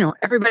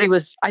 everybody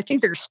was, I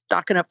think they're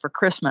stocking up for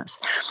Christmas.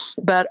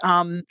 But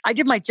I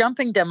did my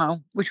jumping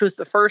demo, which was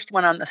the first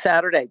one on the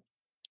Saturday.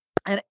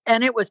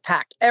 And it was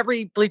packed.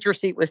 Every bleacher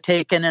seat was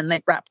taken, and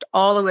they wrapped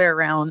all the way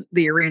around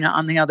the arena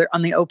on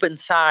the open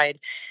side.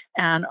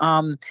 And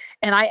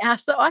I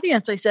asked the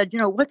audience, I said,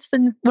 what's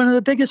one of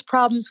the biggest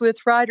problems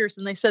with riders?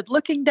 And they said,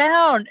 looking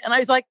down. And I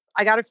was like,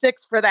 I got a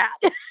fix for that.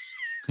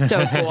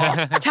 So cool.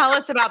 Tell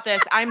us about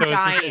this. I'm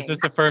dying. Is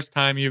this the first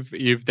time you've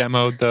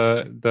demoed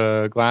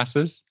the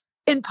glasses?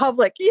 In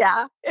public,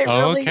 yeah. It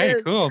really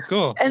is.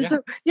 Cool. And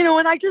so,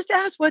 when I just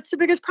asked, what's the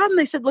biggest problem?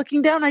 They said,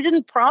 looking down. I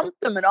didn't prompt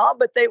them at all,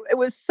 but it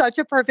was such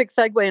a perfect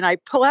segue. And I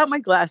pull out my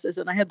glasses,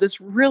 and I had this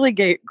really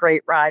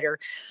great rider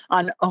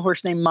on a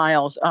horse named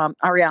Miles,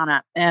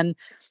 Ariana. And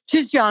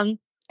she's young,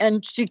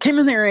 and she came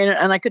in the arena,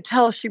 and I could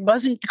tell she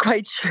wasn't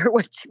quite sure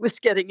what she was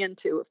getting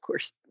into. Of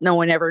course, no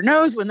one ever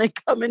knows when they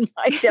come in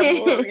my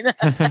demo arena.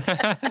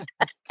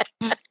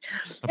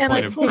 A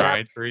point of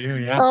pride for you,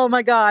 yeah. Oh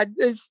my God!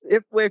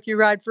 If you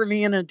ride for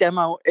me in a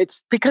demo,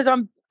 it's because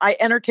I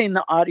entertain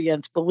the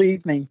audience.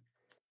 Believe me,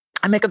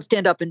 I make them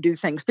stand up and do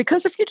things.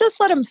 Because if you just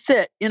let them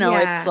sit,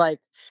 it's like.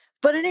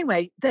 But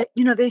anyway,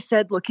 they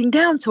said looking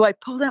down, so I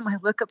pulled out my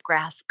lookup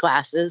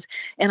glasses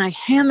and I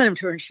handed them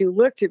to her, and she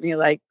looked at me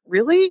like,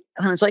 "Really?"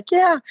 And I was like,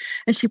 "Yeah."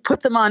 And she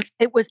put them on.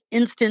 It was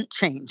instant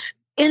change.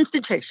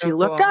 So she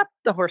looked up,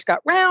 the horse got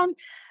round,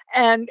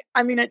 and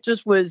I mean, it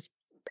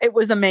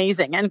was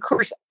amazing. And of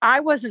course,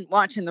 I wasn't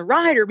watching the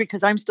rider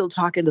because I'm still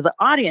talking to the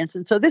audience.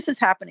 And so this is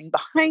happening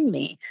behind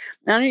me.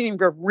 And I didn't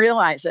even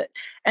realize it.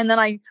 And then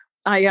I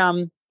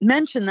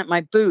mentioned that my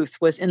booth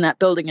was in that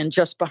building and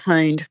just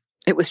behind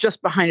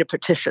a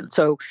petition.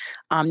 So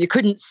you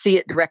couldn't see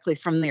it directly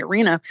from the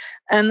arena.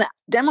 And the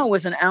demo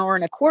was an hour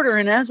and a quarter.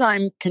 And as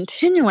I'm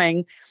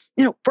continuing,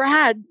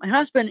 Brad, my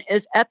husband,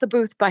 is at the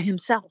booth by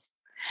himself.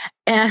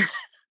 And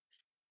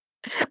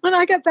when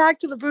I got back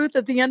to the booth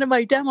at the end of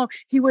my demo,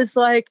 he was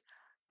like,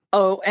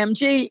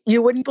 OMG,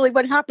 you wouldn't believe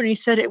what happened. He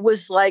said it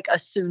was like a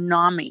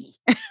tsunami.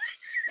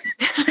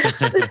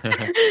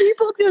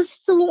 People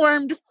just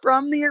swarmed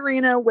from the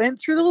arena, went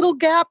through the little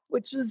gap,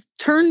 which is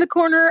turned the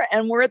corner,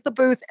 and we're at the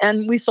booth,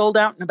 and we sold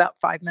out in about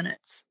 5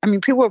 minutes. I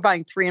mean, people were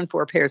buying 3 and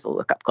 4 pairs of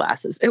lookup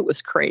glasses. It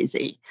was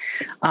crazy.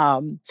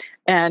 And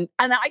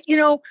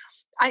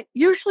I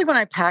usually when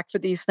I pack for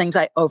these things,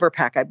 I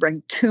overpack. I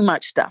bring too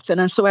much stuff.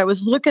 And so I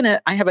was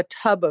I have a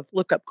tub of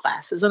lookup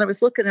glasses, and I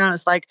was looking and I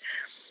was like,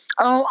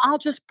 I'll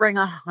just bring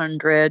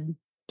 100.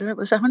 It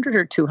was 100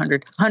 or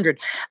 200, 100.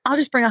 I'll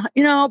just bring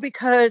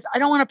because I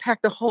don't want to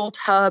pack the whole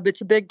tub.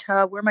 It's a big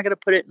tub. Where am I going to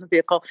put it in the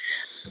vehicle?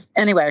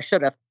 Anyway, I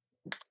should have,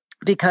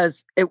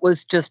 because it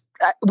was just,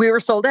 we were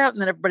sold out,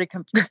 and then everybody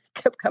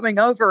kept coming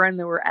over and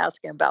they were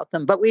asking about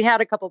them. But we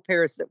had a couple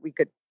pairs that we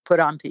could put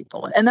on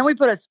people. And then we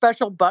put a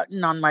special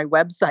button on my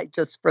website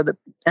just for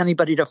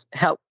anybody to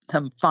help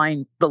them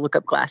find the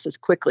lookup glasses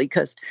quickly,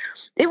 because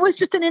it was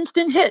just an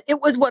instant hit.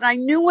 It was what I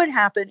knew would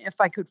happen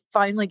if I could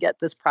finally get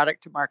this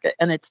product to market.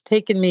 And it's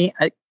taken me,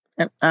 I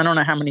don't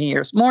know how many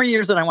years, more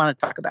years than I want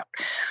to talk about.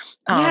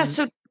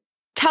 So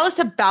tell us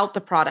about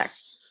the product.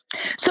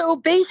 So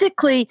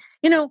basically,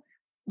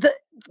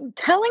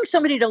 telling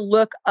somebody to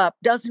look up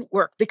doesn't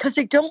work because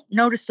they don't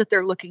notice that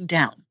they're looking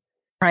down.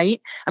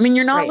 Right? I mean,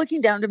 you're not looking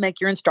down to make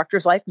your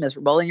instructor's life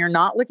miserable, and you're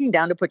not looking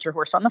down to put your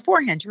horse on the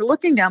forehand. You're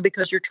looking down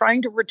because you're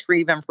trying to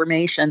retrieve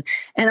information,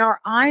 and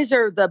our eyes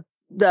are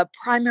the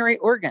primary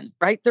organ,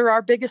 right? They're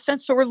our biggest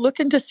sense. So we're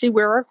looking to see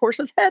where our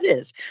horse's head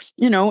is.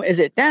 Is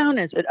it down?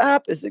 Is it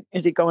up? Is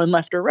it going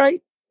left or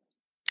right?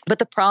 But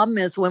the problem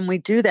is when we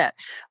do that,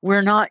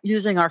 we're not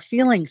using our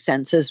feeling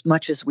sense as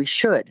much as we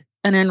should.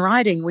 And in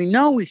riding, we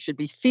know we should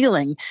be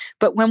feeling,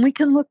 but when we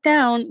can look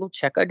down, we'll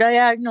check our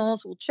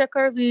diagonals, we'll check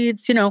our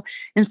leads,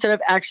 instead of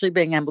actually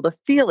being able to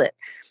feel it.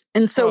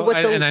 And so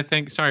and I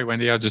think, sorry,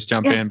 Wendy, I'll just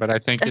jump in, but I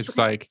think it's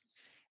like,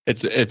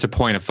 it's a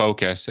point of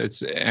focus.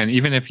 And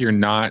even if you're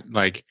not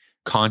like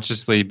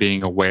consciously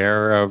being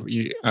aware of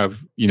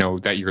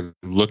that you're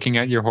looking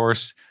at your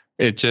horse,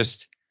 it's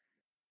just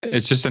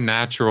a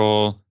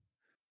natural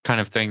kind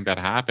of thing that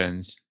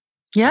happens.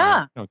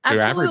 Yeah, to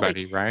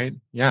everybody, right?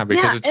 Yeah,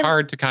 because it's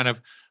hard to kind of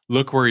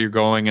look where you're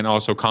going and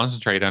also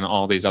concentrate on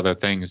all these other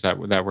things that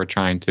we're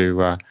trying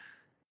to.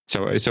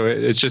 So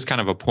it's just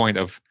kind of a point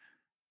of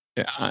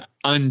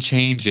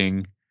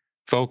unchanging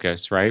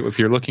focus, right? If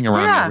you're looking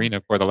around the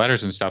arena for the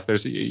letters and stuff,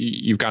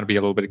 you've got to be a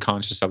little bit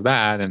conscious of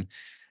that, and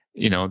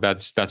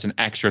that's an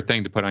extra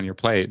thing to put on your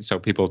plate. So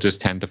people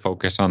just tend to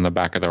focus on the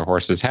back of their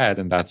horse's head,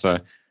 and that's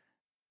a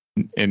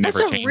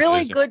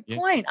really good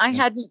point. I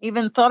hadn't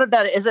even thought of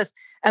that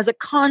as a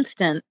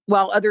constant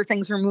while other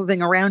things are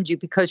moving around you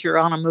because you're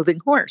on a moving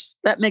horse.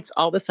 That makes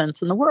all the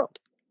sense in the world.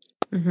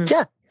 Mm-hmm.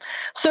 Yeah.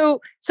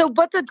 So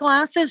what the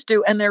glasses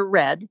do, and they're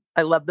red.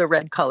 I love the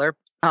red color.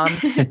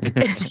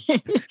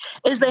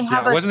 Is they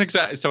have I wasn't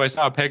exactly. So I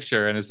saw a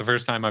picture, and it's the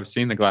first time I've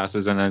seen the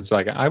glasses, and it's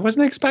like I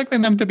wasn't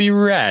expecting them to be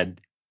red.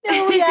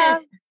 Oh yeah.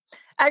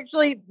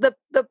 Actually,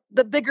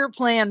 the bigger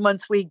plan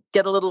once we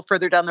get a little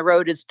further down the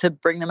road is to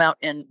bring them out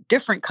in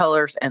different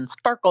colors and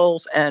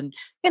sparkles, and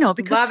because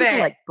people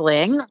like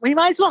bling, we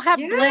might as well have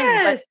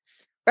bling. But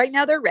right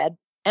now they're red,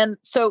 and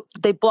so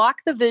they block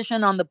the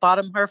vision on the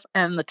bottom half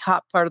and the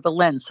top part of the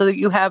lens, so that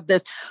you have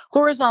this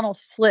horizontal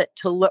slit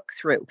to look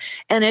through,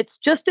 and it's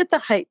just at the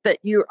height that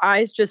your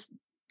eyes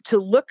to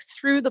look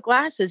through the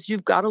glasses,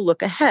 you've got to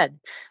look ahead.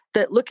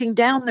 That looking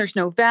down, there's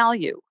no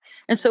value.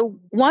 And so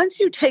once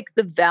you take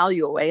the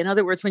value away, in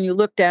other words, when you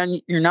look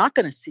down, you're not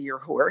going to see your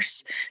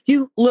horse.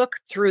 You look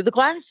through the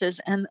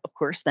glasses, and of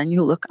course, then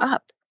you look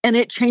up, and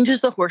it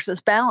changes the horse's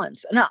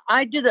balance. Now,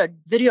 I did a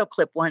video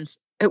clip once.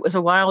 It was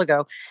a while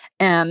ago,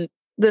 and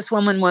this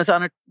woman was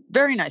on a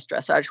very nice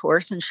dressage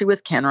horse, and she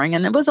was cantering,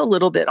 and it was a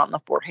little bit on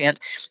the forehand.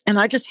 And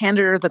I just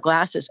handed her the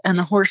glasses, and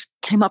the horse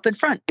came up in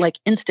front, like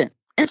instant,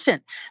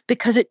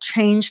 because it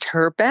changed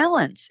her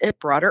balance. It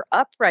brought her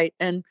upright,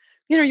 and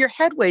your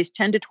head weighs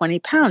 10 to 20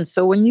 pounds.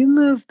 So when you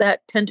move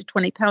that 10 to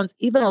 20 pounds,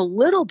 even a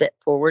little bit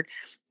forward,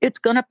 it's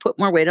going to put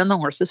more weight on the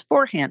horse's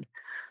forehand.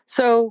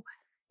 So,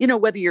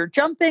 whether you're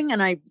jumping,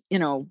 and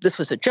this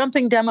was a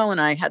jumping demo,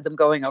 and I had them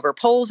going over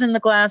poles in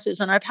the glasses,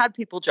 and I've had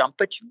people jump,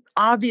 but you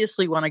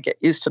obviously want to get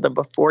used to them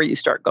before you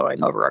start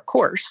going over a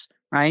course,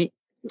 right?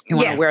 You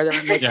want to wear them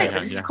and make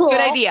everything's cool.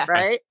 Good idea.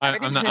 Right?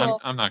 I'm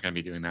not going to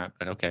be doing that,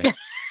 but okay.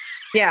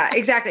 Yeah,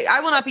 exactly. I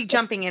will not be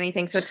jumping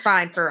anything, so it's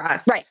fine for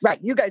us. Right.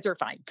 You guys are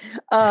fine.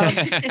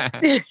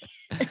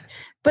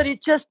 But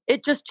it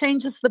just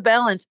changes the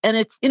balance. And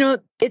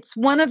it's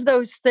one of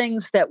those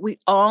things that we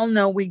all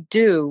know we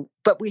do,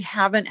 but we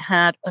haven't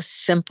had a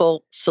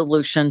simple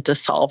solution to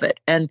solve it.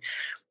 And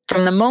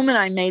from the moment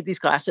I made these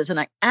glasses, and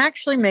I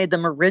actually made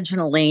them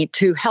originally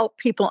to help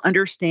people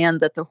understand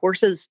that the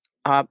horse's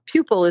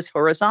pupil is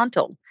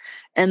horizontal,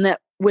 and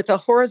that with a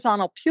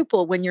horizontal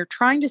pupil, when you're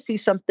trying to see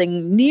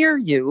something near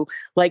you,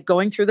 like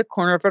going through the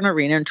corner of an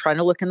arena and trying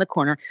to look in the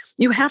corner,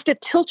 you have to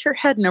tilt your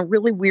head in a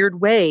really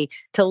weird way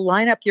to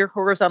line up your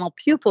horizontal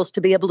pupils to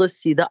be able to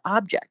see the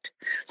object.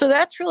 So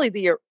that's really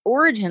the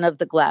origin of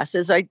the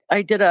glasses.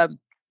 I did a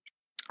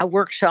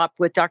workshop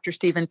with Dr.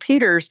 Stephen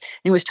Peters,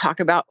 and he was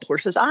talking about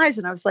horses' eyes.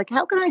 And I was like,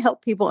 how can I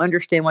help people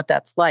understand what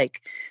that's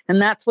like?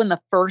 And that's when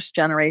the first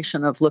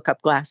generation of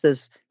lookup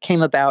glasses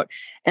came about.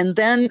 And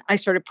then I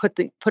started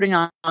putting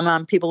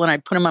on people, and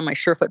I'd put them on my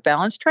Surefoot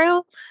balance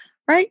trail,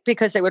 right?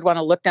 Because they would want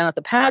to look down at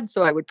the pad.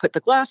 So I would put the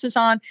glasses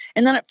on.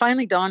 And then it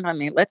finally dawned on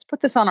me, let's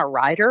put this on a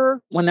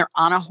rider when they're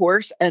on a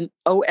horse. And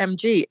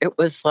OMG, it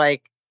was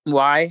like,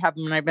 why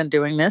haven't I been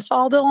doing this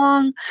all day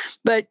long?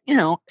 But,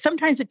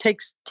 sometimes it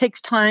takes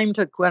time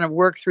to kind of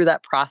work through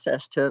that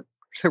process to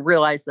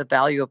realize the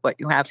value of what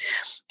you have.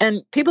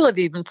 And people have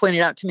even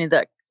pointed out to me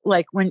that,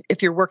 like,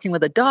 if you're working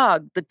with a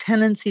dog, the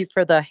tendency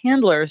for the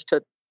handler is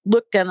to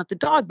look down at the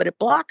dog, but it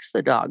blocks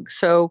the dog.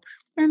 So,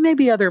 there may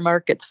be other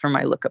markets for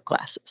my lookup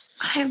glasses.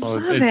 I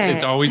love it.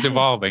 It's always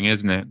evolving,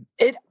 isn't it?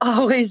 It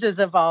always is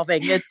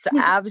evolving. It's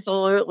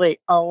absolutely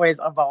always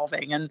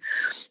evolving. And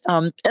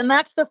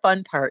that's the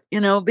fun part,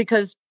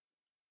 because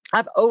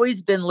I've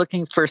always been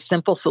looking for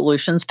simple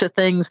solutions to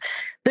things.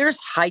 There's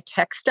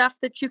high-tech stuff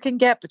that you can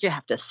get, but you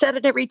have to set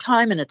it every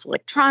time, and it's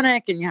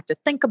electronic, and you have to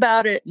think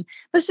about it. And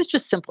this is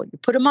just simple. You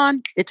put them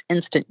on, it's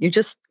instant. You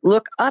just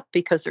look up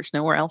because there's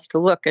nowhere else to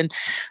look. And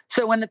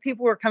so when the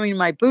people were coming to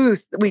my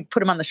booth, we'd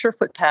put them on the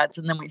Surefoot pads,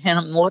 and then we'd hand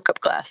them the lookup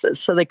glasses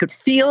so they could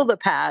feel the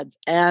pads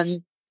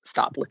and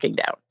stop looking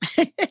down.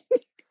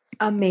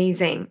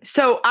 Amazing.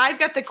 So I've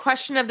got the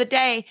question of the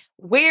day.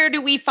 Where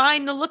do we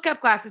find the lookup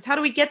glasses? How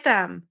do we get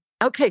them?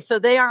 Okay, so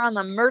they are on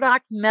the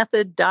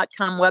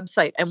murdochmethod.com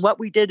website. And what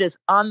we did is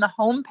on the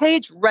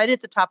homepage, right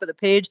at the top of the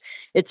page,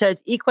 it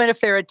says Equine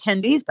Affair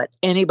attendees, but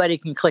anybody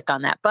can click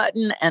on that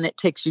button and it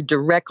takes you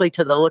directly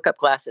to the lookup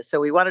glasses. So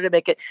we wanted to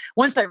make it,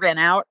 once I ran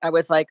out, I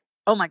was like,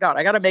 oh my God,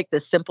 I got to make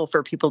this simple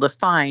for people to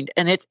find.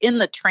 And it's in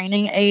the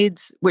training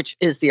aids, which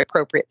is the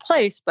appropriate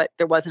place, but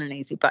there wasn't an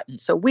easy button.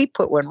 So we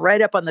put one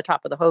right up on the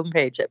top of the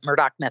homepage at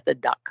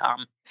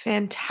murdochmethod.com.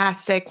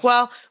 Fantastic.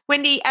 Well,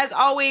 Wendy, as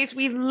always,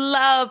 we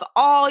love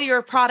all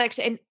your products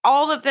and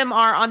all of them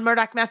are on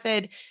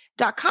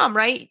murdochmethod.com,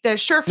 right? The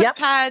Surefoot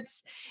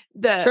pads,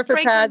 the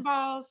Franklin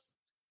balls.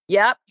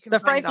 Yep. The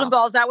Franklin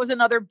balls, that was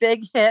another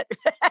big hit.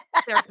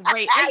 They're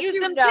great. I use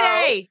them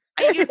today.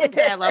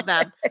 I love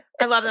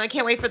them. I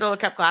can't wait for the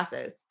lookup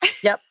glasses.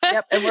 Yep.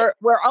 And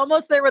we're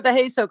almost there with the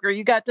hay soaker.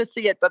 You got to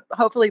see it, but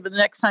hopefully the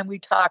next time we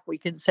talk, we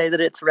can say that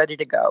it's ready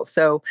to go.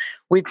 So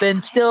we've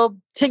been still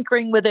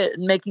tinkering with it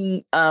and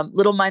making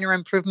little minor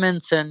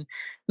improvements and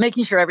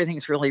making sure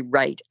everything's really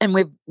right. And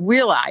we've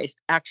realized,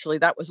 actually,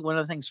 that was one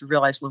of the things we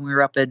realized when we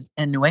were up in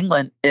New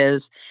England,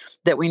 is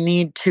that we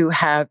need to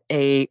have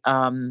a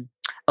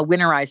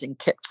winterizing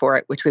kit for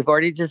it, which we've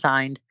already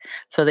designed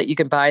so that you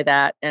can buy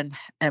that and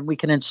we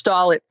can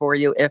install it for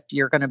you if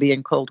you're going to be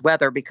in cold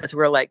weather, because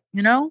we're like,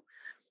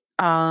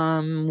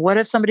 what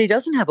if somebody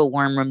doesn't have a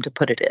warm room to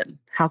put it in?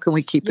 How can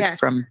we keep it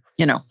from,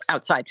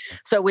 outside?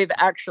 So we've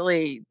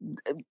actually,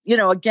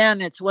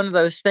 again, it's one of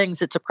those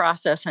things, it's a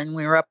process. And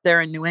we were up there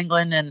in New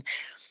England and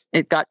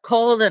it got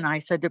cold. And I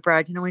said to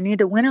Brad, we need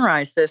to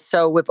winterize this.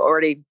 So we've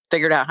already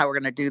figured out how we're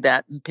going to do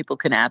that. And people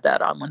can add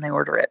that on when they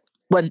order it,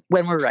 when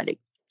we're ready.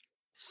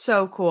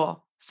 So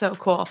cool. So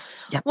cool.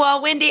 Yep.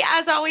 Well, Wendy,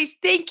 as always,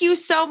 thank you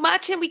so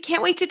much. And we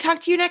can't wait to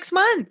talk to you next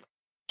month.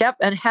 Yep.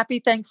 And happy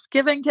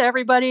Thanksgiving to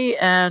everybody.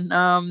 And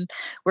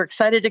we're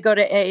excited to go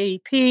to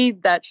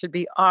AAP. That should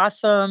be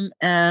awesome.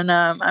 And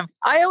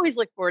I always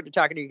look forward to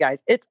talking to you guys.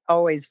 It's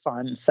always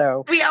fun.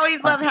 So we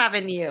always love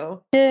having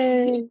you.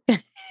 Yay.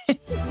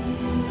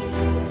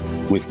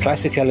 With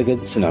classic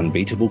elegance and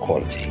unbeatable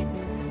quality,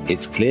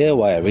 it's clear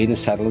why Arena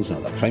saddles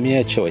are the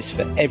premier choice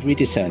for every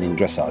discerning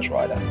dressage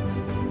rider.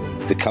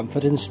 The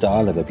comfort and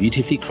style of a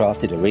beautifully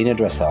crafted Arena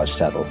dressage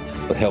saddle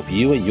will help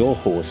you and your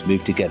horse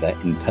move together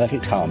in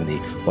perfect harmony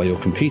while you're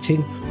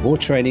competing or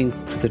training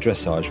for the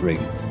dressage ring.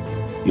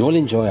 You'll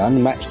enjoy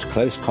unmatched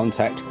close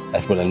contact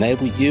that will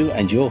enable you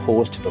and your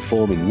horse to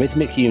perform in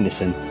rhythmic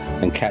unison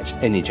and catch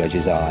any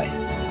judge's eye.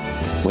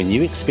 When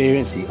you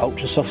experience the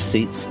ultra-soft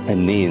seats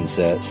and knee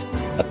inserts,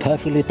 a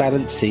perfectly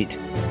balanced seat,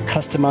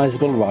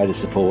 customizable rider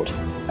support,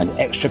 and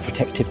extra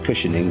protective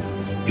cushioning,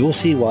 you'll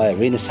see why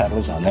Arena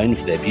saddles are known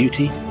for their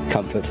beauty,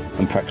 comfort,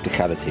 and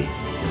practicality.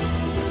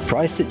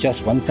 Priced at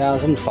just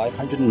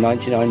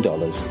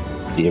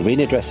 $1,599, the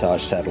Arena Dressage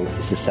saddle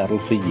is the saddle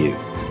for you.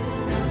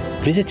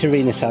 Visit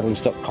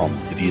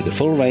arenasaddles.com to view the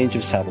full range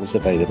of saddles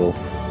available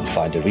and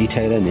find a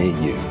retailer near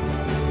you.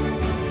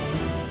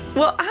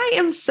 Well, I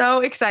am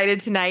so excited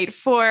tonight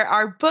for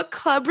our book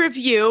club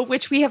review,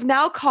 which we have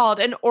now called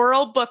an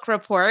oral book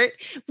report.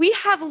 We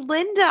have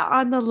Linda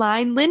on the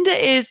line. Linda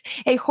is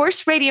a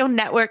Horse Radio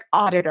Network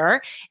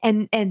auditor,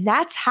 and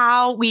that's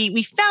how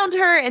we found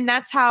her, and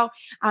that's how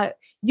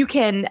you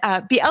can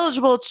be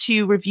eligible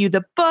to review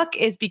the book,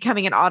 is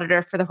becoming an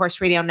auditor for the Horse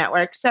Radio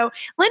Network. So,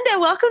 Linda,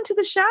 welcome to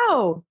the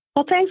show.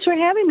 Well, thanks for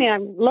having me. I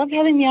love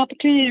having the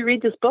opportunity to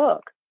read this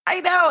book. I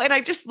know. And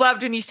I just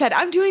loved when you said,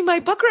 I'm doing my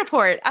book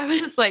report. I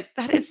was like,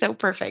 that is so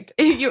perfect.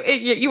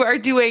 You are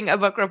doing a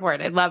book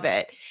report. I love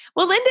it.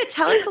 Well, Linda,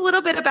 tell us a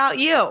little bit about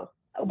you.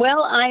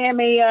 Well, I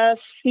am a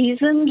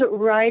seasoned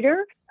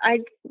writer. I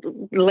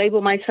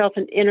label myself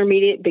an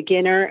intermediate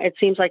beginner. It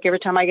seems like every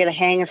time I get a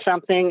hang of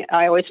something,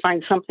 I always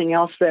find something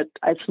else that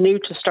it's new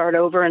to start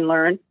over and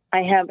learn.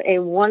 I have a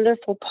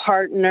wonderful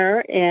partner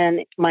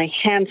in my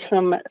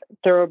handsome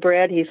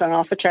thoroughbred. He's an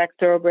off-the-track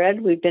thoroughbred.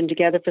 We've been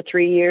together for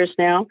 3 years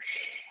now.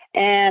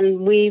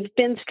 And we've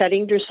been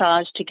studying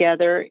dressage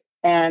together.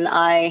 And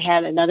I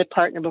had another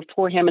partner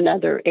before him,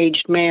 another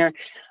aged mare.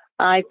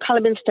 I've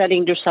probably been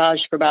studying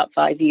dressage for about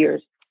 5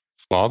 years.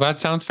 Well, that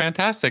sounds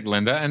fantastic,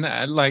 Linda. And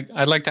I'd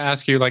like to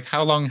ask you,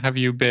 how long have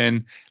you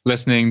been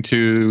listening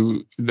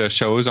to the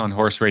shows on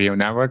Horse Radio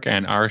Network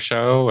and our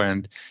show?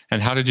 And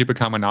how did you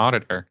become an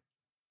auditor?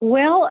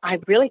 Well, I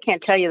really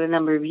can't tell you the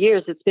number of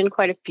years. It's been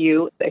quite a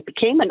few. I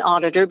became an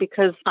auditor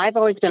because I've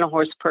always been a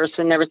horse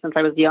person ever since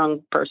I was a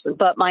young person.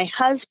 But my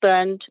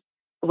husband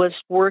was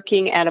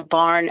working at the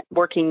barn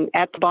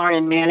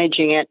and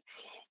managing it.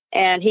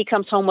 And he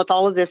comes home with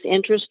all of this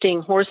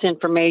interesting horse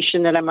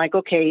information that I'm like,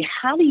 okay,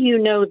 how do you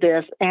know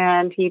this?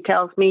 And he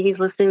tells me he's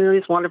listening to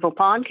this wonderful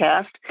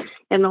podcast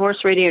in the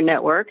Horse Radio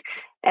Network.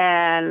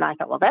 And I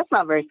thought, well, that's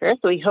not very fair.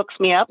 So he hooks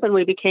me up and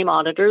we became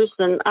auditors.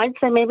 And I'd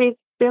say maybe it's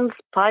been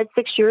 5-6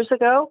 years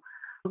ago,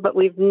 but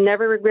we've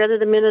never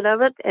regretted a minute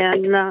of it.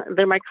 And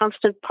they're my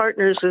constant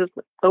partners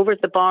over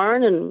at the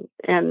barn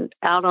and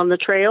out on the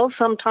trail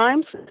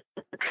sometimes.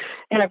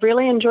 And I've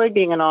really enjoyed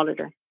being an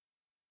auditor.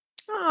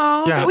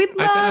 Oh, yeah, we'd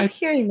love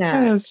hearing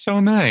that. Yeah, it's so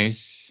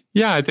nice.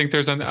 Yeah, I think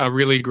there's a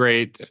really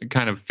great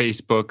kind of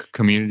Facebook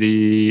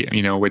community,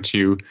 which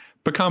you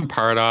become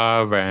part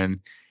of.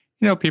 And,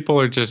 people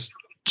are just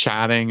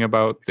chatting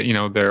about,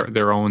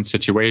 their own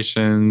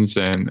situations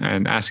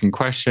and asking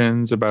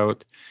questions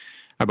about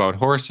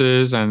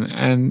horses.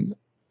 And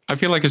I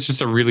feel like it's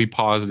just a really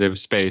positive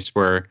space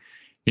where,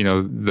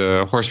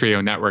 the Horse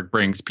Radio Network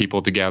brings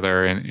people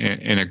together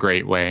in a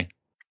great way.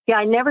 Yeah,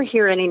 I never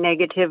hear any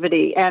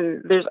negativity,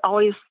 and there's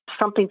always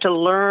something to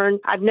learn.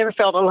 I've never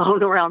felt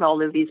alone around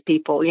all of these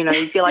people. You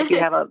feel like you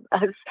have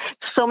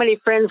so many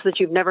friends that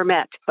you've never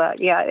met. But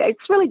yeah,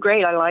 it's really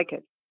great. I like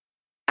it.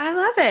 I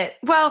love it.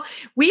 Well,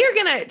 we are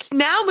going to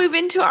now move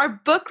into our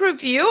book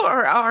review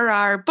or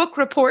our book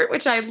report,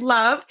 which I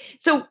love.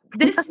 So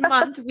this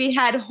month we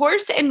had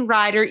Horse and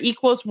Rider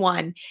Equals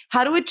One,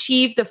 How to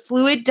Achieve the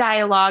Fluid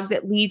Dialogue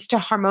That Leads to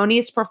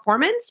Harmonious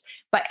Performance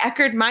by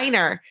Eckart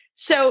Meyners.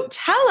 So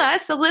tell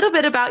us a little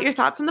bit about your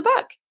thoughts on the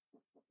book.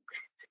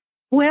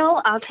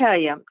 Well, I'll tell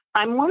you,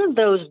 I'm one of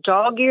those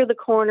dog ear the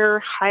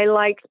corner,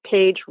 highlights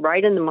page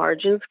right in the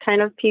margins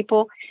kind of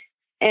people.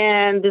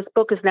 And this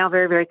book is now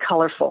very, very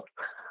colorful.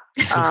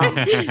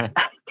 It's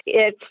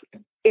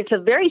a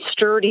very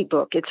sturdy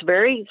book. It's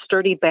very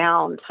sturdy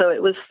bound. So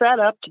it was set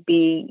up to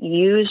be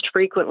used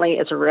frequently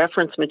as a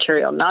reference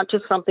material, not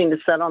just something to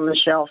set on the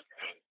shelf.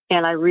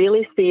 And I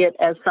really see it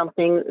as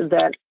something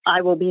that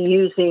I will be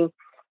using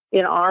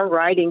in our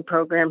riding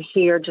program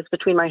here, just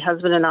between my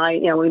husband and I.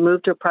 We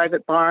moved to a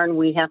private barn.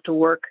 We have to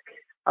work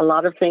a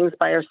lot of things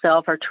by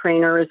ourselves. Our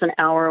trainer is an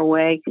hour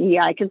away.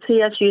 Yeah, I can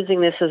see us using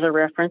this as a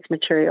reference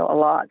material a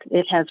lot.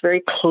 It has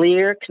very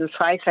clear,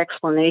 concise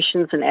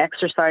explanations and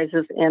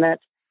exercises in it.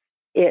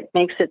 It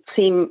makes it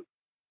seem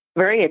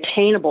very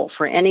attainable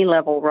for any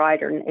level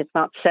rider. And it's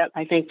not set,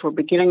 I think, for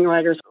beginning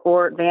riders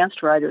or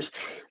advanced riders.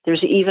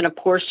 There's even a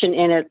portion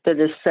in it that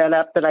is set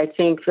up that I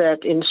think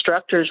that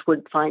instructors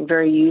would find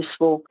very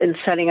useful in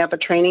setting up a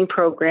training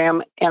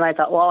program. And I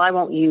thought, well, I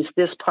won't use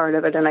this part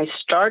of it. And I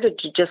started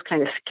to just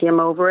kind of skim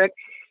over it.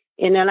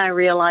 And then I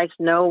realized,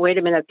 no, wait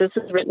a minute, this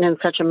is written in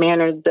such a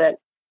manner that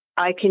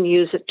I can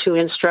use it to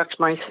instruct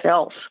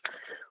myself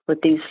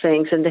with these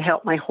things and to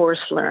help my horse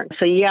learn.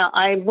 So yeah,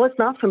 I was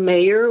not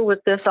familiar with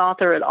this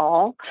author at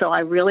all. So I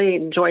really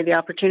enjoyed the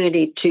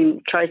opportunity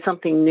to try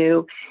something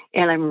new.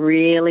 And I'm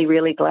really,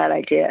 really glad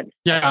I did.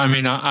 Yeah, I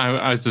mean,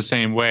 I was the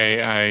same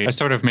way. I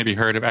sort of maybe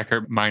heard of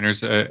Eckart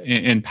Meyners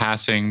in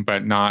passing,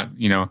 but not,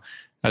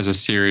 as a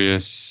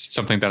serious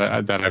something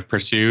that I've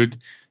pursued.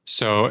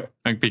 So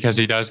because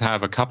he does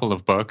have a couple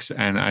of books,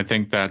 and I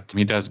think that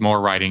he does more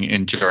writing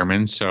in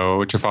German.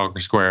 So Trafalgar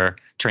Square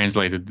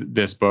translated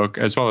this book,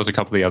 as well as a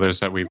couple of the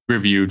others that we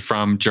reviewed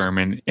from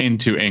German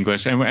into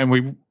English.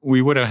 And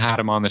we would have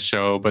had him on the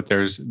show, but there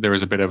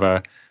was a bit of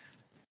a,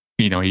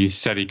 he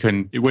said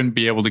he wouldn't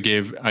be able to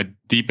give a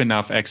deep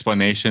enough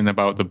explanation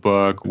about the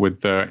book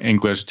with the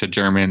English to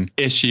German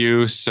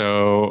issue.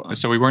 So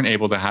we weren't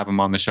able to have him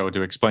on the show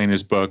to explain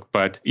his book.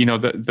 But,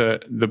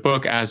 the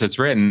book as it's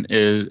written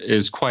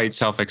is quite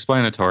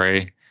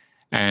self-explanatory.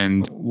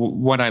 And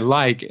what I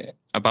like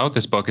about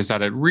this book is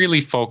that it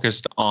really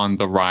focused on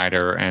the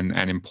rider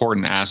and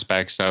important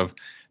aspects of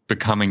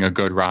becoming a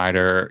good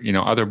rider.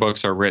 Other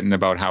books are written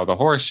about how the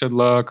horse should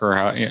look or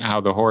how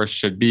the horse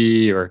should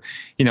be, or,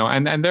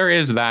 and there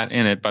is that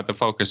in it, but the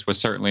focus was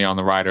certainly on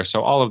the rider.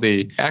 So all of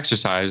the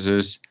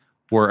exercises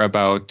were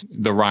about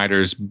the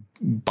rider's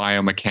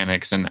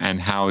biomechanics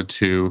and how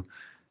to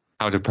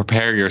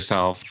prepare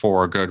yourself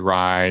for a good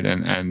ride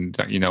and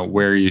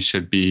where you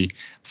should be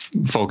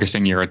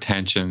focusing your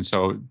attention.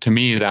 So to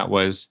me, that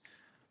was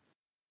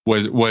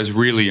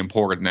really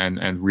important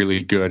and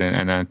really good.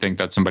 And I think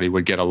that somebody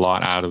would get a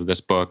lot out of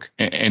this book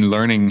in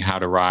learning how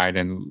to ride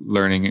and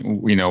learning,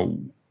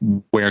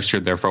 where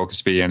should their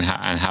focus be and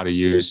how to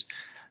use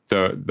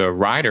the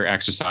rider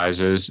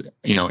exercises.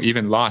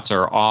 Even lots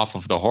are off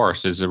of the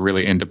horse, is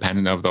really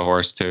independent of the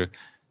horse to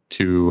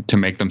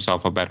make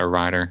themselves a better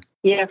rider.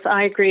 Yes,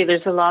 I agree.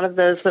 There's a lot of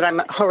those that I'm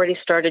already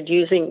started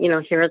using,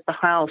 here at the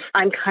house.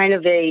 I'm kind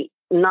of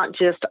not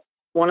just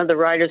one of the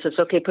riders that's,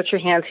 okay, put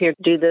your hands here,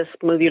 do this,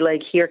 move your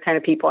leg here kind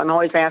of people. I'm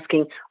always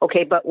asking,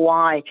 okay, but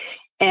why?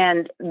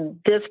 And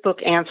this book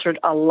answered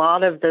a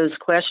lot of those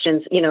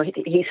questions.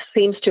 He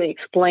seems to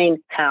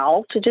explain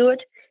how to do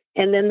it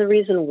and then the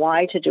reason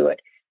why to do it.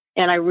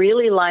 And I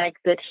really like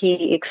that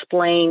he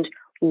explained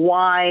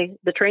why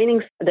the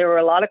trainings, there were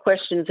a lot of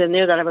questions in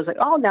there that I was like,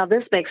 oh, now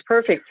this makes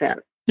perfect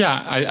sense.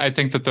 Yeah, I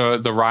think that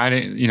the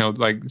riding,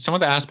 like some of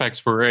the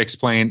aspects were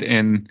explained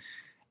in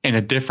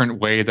a different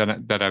way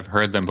that I've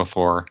heard them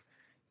before.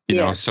 You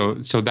know, so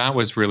that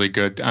was really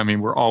good. I mean,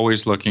 we're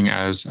always looking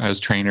as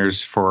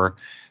trainers for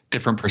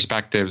different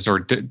perspectives or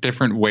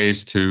different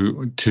ways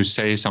to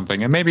say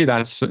something, and maybe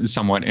that's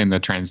somewhat in the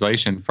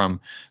translation from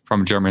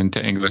German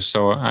to English.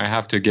 So I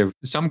have to give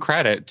some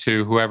credit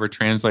to whoever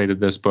translated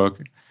this book.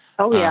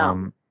 Oh yeah.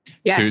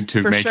 Yes,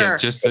 to for make sure. it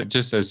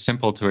just as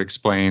simple to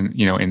explain,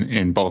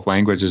 in both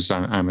languages,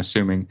 I'm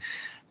assuming.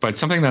 But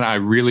something that I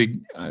really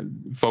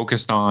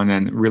focused on,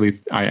 and really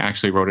I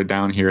actually wrote it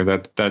down here,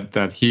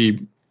 that he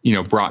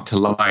brought to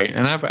light,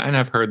 and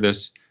I've heard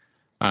this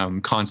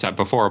concept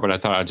before, but I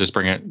thought I'd just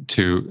bring it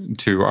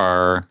to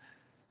our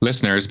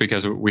listeners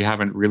because we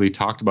haven't really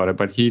talked about it.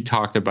 But he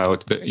talked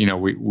about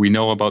we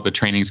know about the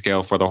training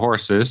scale for the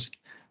horses,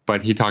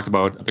 but he talked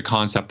about the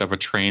concept of a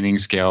training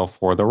scale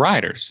for the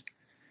riders.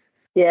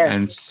 Yeah.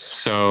 And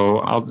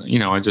so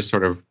I just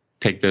sort of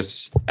take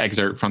this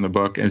excerpt from the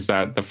book, is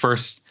that the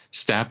first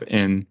step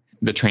in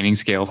the training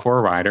scale for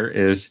a rider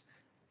is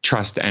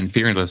trust and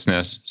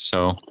fearlessness.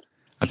 So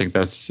I think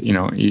that's,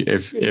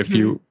 if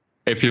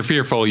you're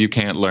fearful, you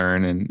can't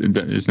learn, and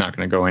it's not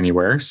going to go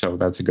anywhere. So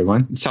that's a good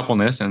one.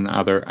 Suppleness, and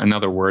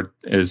another word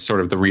is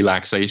sort of the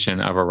relaxation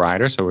of a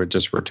rider. So it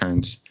just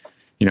returns,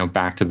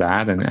 back to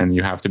that. And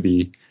you have to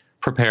be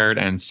prepared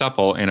and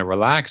supple in a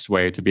relaxed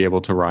way to be able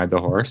to ride the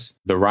horse.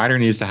 The rider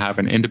needs to have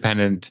an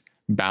independent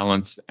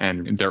balance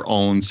and their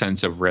own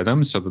sense of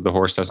rhythm so that the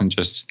horse doesn't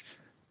just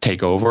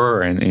take over,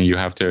 and you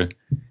have to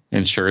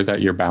ensure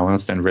that you're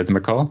balanced and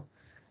rhythmical.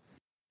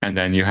 And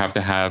then you have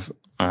to have,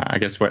 I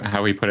guess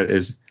how he put it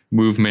is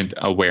movement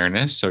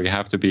awareness. So you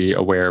have to be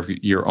aware of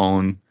your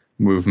own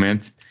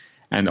movement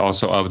and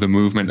also of the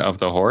movement of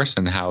the horse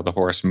and how the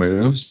horse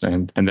moves.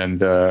 And then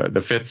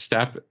the fifth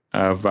step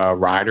of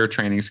rider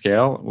training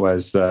scale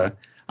was the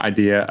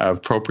idea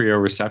of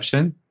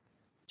proprioception.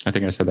 I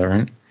think I said that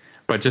right.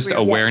 But just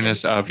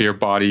awareness of your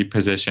body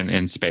position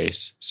in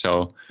space.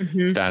 So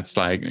that's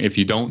like, if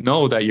you don't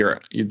know that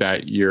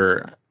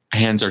your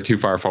hands are too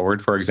far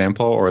forward, for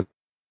example, or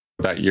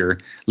that you're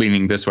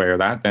leaning this way or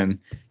that, then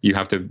you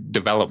have to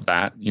develop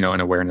that,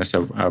 an awareness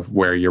of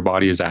where your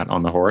body is at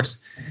on the horse.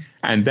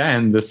 And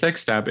then the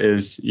sixth step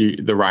is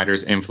the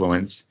rider's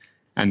influence.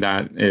 And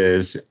that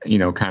is,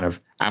 kind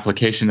of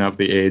application of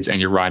the aids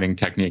and your riding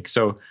technique.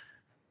 So,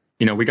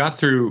 we got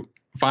through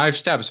 5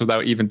 steps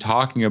without even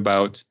talking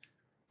about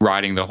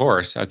riding the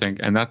horse, I think.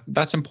 And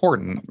that's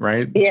important,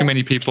 right? Yeah. Too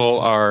many people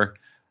are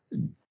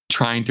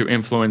trying to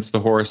influence the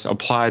horse,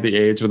 apply the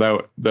aids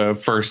without the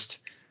first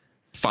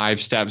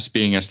 5 steps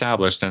being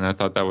established. And I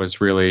thought that was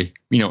really,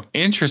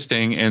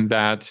 interesting in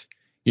that,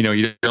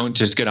 you don't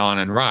just get on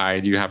and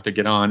ride. You have to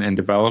get on and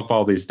develop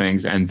all these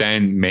things, and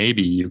then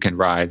maybe you can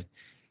ride.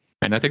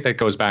 And I think that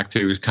goes back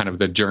to kind of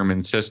the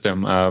German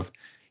system of,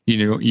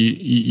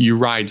 you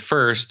ride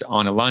first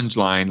on a lunge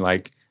line,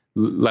 like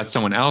let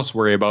someone else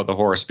worry about the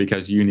horse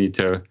because you need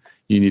to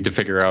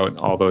figure out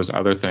all those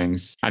other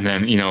things. And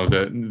then,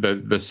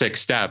 the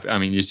sixth step, I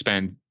mean, you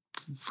spend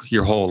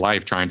your whole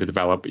life trying to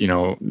develop,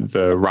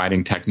 the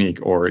riding technique,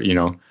 or,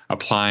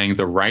 applying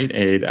the right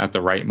aid at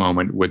the right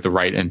moment with the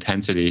right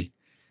intensity.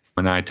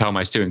 When I tell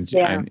my students,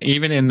 and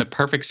even in the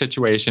perfect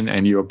situation,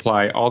 and you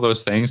apply all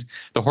those things,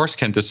 the horse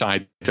can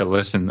decide to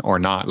listen or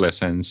not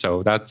listen.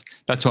 So that's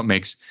what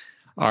makes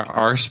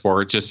our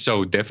sport just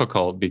so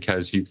difficult,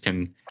 because you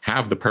can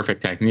have the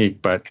perfect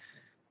technique, but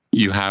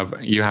you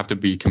have to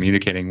be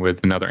communicating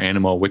with another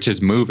animal, which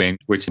is moving,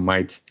 which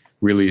might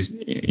really,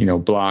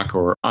 block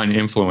or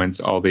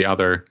uninfluence all the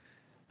other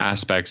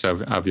aspects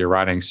of your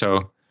riding.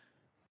 So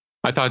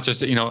I thought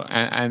just,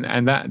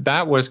 and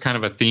that was kind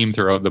of a theme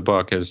throughout the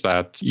book, is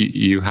that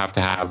you have to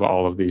have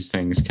all of these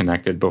things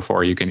connected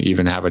before you can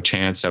even have a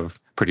chance of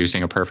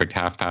producing a perfect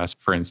half pass,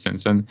 for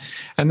instance. And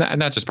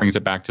that just brings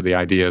it back to the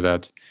idea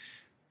that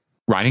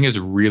riding is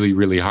really,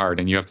 really hard,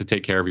 and you have to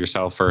take care of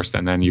yourself first,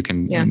 and then you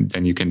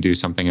can do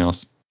something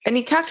else. And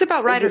he talks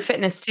about rider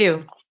fitness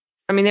too.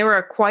 I mean, there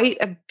were quite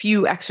a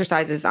few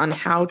exercises on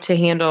how to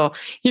handle,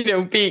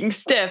 being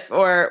stiff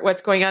or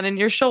what's going on in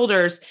your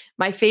shoulders.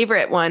 My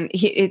favorite one,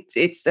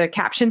 it's a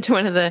caption to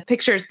one of the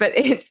pictures, but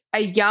it's a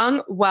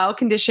young,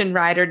 well-conditioned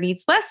rider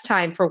needs less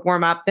time for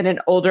warm-up than an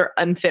older,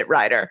 unfit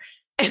rider.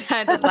 And I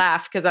had to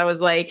laugh because I was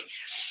like,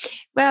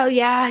 well,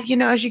 yeah,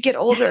 as you get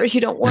older,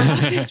 you don't warm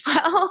up as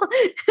well.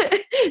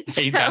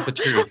 Ain't that the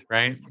truth,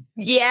 right?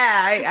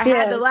 Yeah, I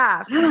had to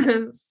laugh.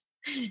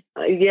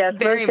 Yes,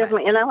 very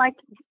definitely. And I like,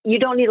 you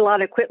don't need a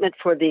lot of equipment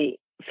for the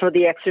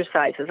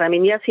exercises. I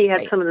mean, yes, he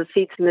had some of the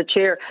seats in the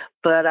chair,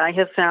 but I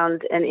have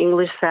found an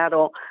English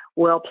saddle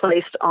well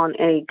placed on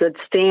a good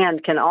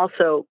stand can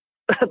also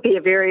be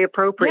very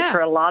appropriate for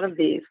a lot of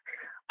these.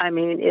 I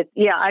mean,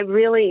 I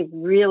really,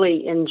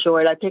 really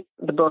enjoyed. I picked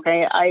the book.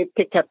 I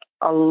picked up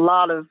a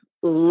lot of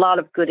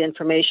good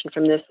information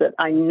from this that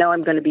I know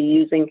I'm going to be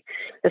using,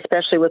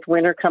 especially with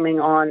winter coming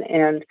on.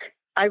 And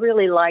I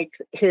really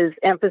liked his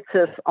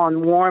emphasis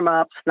on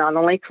warm-ups, not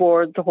only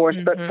for the horse,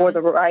 but for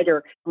the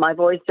rider. My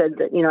voice said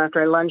that,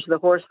 after I lunge the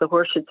horse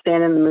should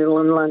stand in the middle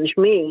and lunge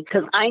me,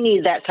 because I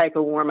need that type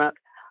of warm-up.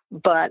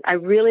 But I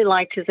really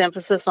liked his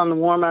emphasis on the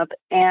warm-up.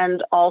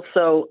 And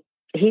also,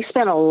 he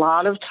spent a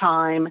lot of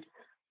time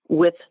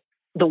with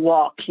the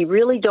walk. You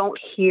really don't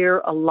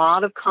hear a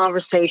lot of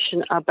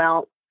conversation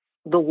about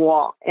the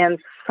walk. And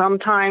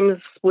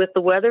sometimes with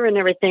the weather and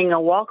everything,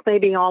 a walk may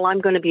be all I'm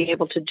going to be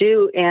able to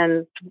do.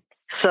 And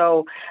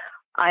so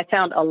I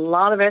found a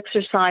lot of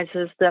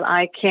exercises that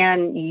I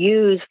can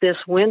use this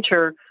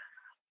winter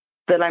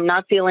that I'm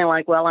not feeling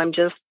like, well, I'm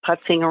just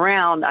putzing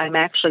around. I'm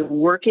actually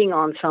working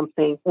on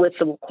something with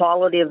the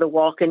quality of the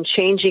walk and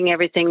changing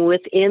everything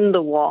within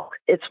the walk.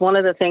 It's one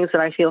of the things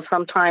that I feel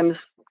sometimes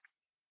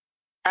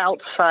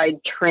outside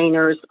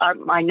trainers,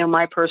 I know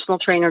my personal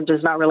trainer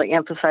does not really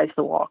emphasize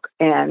the walk,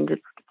 and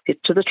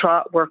get to the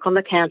trot, work on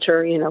the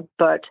canter,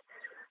 but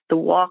the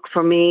walk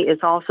for me is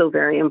also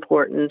very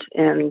important.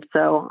 And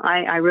so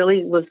I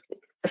really was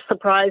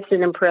surprised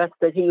and impressed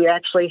that he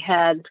actually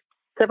had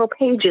several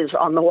pages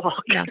on the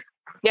walk.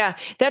 Yeah.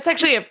 That's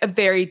actually a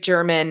very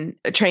German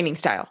training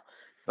style.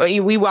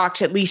 We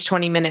walked at least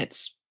 20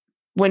 minutes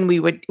when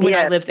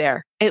I lived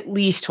there, at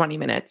least 20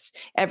 minutes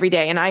every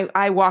day. And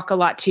I walk a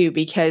lot too,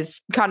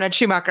 because Conrad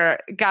Schumacher,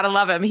 gotta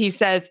love him. He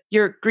says,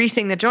 you're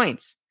greasing the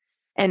joints,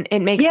 and it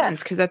makes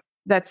sense, because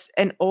that's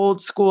an old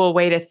school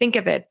way to think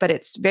of it, but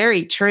it's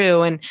very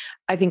true. And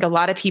I think a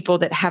lot of people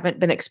that haven't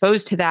been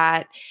exposed to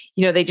that,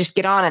 they just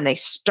get on and they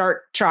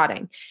start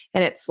trotting,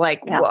 and it's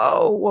like,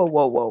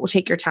 whoa,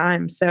 take your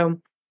time. So,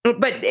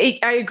 but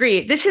I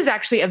agree. This is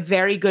actually a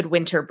very good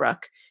winter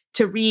book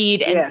to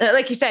read. And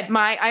like you said,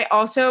 mine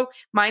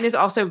is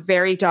also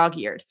very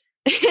dog-eared.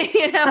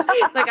 Like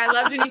I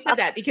loved when you said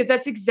that, because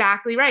that's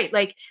exactly right.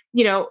 Like,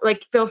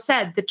 like Phil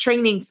said, the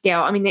training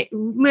scale, I mean, they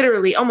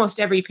literally almost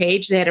every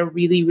page, they had a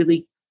really,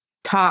 really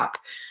top,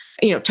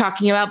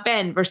 talking about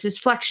bend versus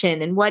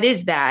flexion, and what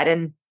is that?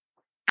 And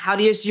how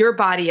does your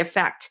body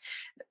affect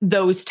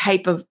those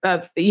type of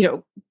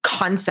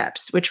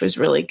concepts, which was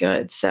really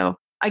good. So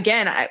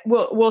again,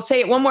 we'll say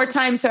it one more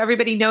time so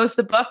everybody knows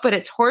the book, but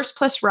it's Horse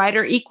Plus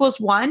Rider Equals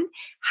One: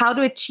 How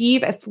to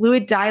Achieve a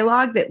Fluid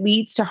Dialogue That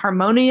Leads to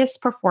Harmonious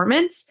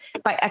Performance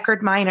by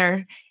Eckart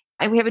Meyners.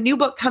 And we have a new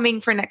book coming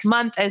for next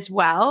month as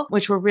well,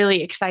 which we're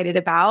really excited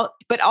about.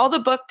 But all the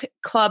book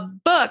club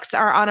books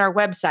are on our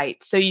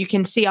website. So you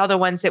can see all the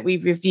ones that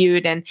we've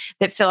reviewed and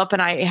that Philip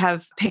and I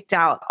have picked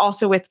out,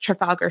 also with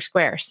Trafalgar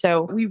Square.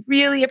 So we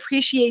really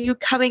appreciate you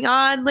coming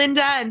on,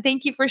 Linda, and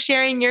thank you for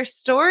sharing your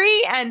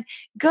story, and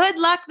good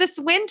luck this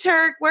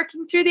winter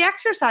working through the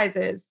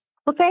exercises.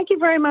 Well, thank you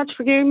very much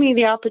for giving me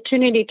the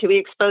opportunity to be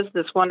exposed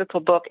to this wonderful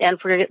book, and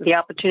for the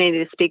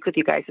opportunity to speak with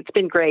you guys. It's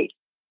been great.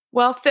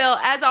 Well, Phil,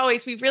 as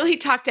always, we really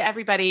talked to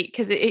everybody,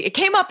 because it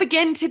came up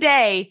again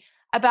today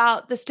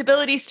about the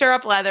stability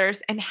stirrup leathers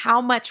and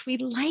how much we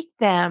like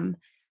them.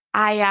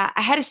 I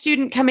had a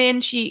student come in.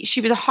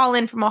 She was a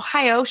haul-in from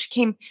Ohio. She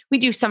came. We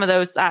do some of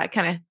those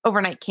kind of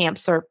overnight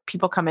camps, or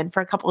people come in for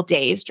a couple of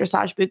days,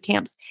 dressage boot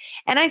camps.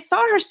 And I saw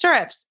her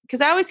stirrups,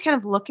 because I always kind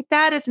of look at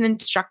that as an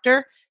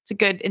instructor. It's a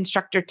good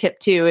instructor tip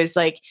too, is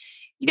like,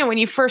 when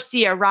you first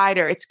see a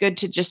rider, it's good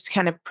to just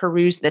kind of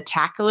peruse the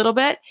tack a little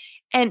bit.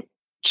 And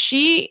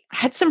she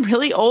had some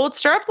really old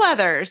stirrup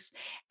leathers.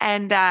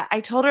 And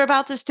I told her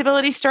about the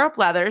stability stirrup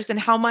leathers and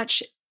how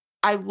much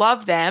I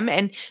love them.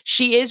 And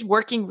she is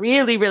working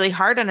really, really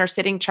hard on her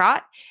sitting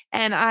trot.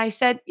 And I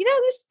said,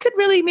 this could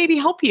really maybe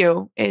help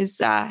you, is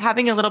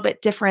having a little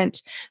bit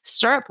different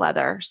stirrup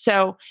leather.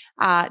 So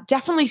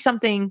definitely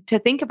something to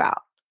think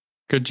about.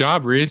 Good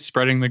job, Reese,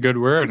 spreading the good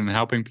word and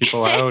helping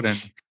people out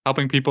and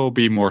helping people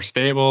be more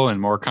stable and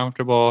more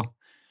comfortable.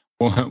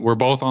 We're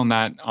both on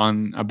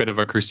a bit of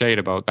a crusade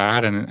about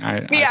that. And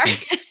I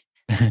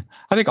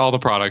think all the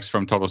products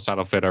from Total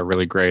Saddle Fit are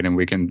really great, and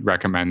we can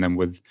recommend them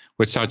with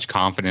such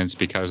confidence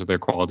because of their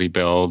quality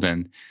build.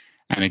 And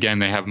again,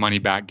 they have money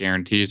back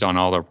guarantees on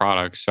all their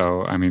products.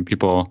 So, I mean,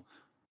 people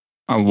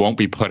won't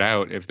be put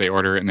out if they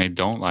order it and they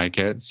don't like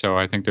it. So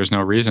I think there's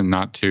no reason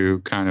not to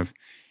kind of,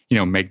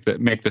 make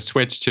the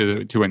switch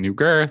to a new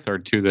girth or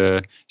to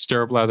the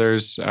stirrup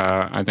leathers.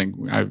 I think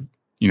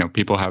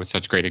people have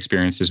such great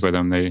experiences with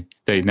them.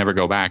 They never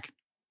go back.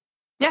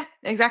 Yeah,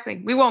 exactly.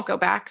 We won't go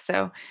back.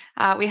 So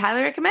we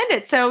highly recommend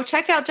it. So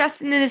check out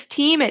Justin and his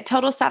team at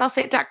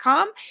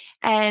TotalSaddleFit.com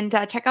and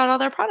check out all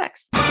their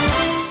products.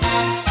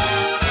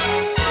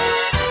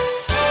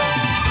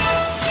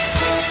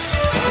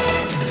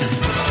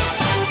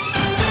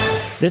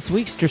 This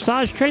week's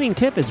dressage training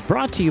tip is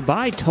brought to you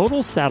by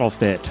Total Saddle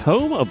Fit,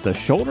 home of the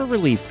shoulder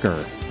relief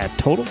girth, at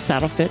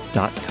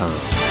TotalSaddleFit.com.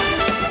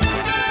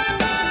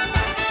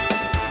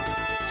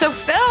 So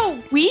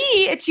Phil,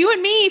 it's you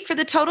and me for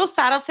the Total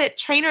Saddle Fit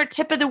Trainer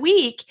Tip of the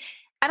Week.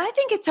 And I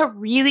think it's a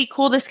really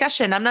cool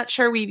discussion. I'm not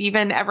sure we've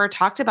even ever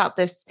talked about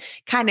this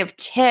kind of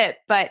tip,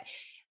 but,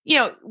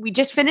 we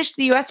just finished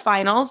the US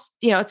finals.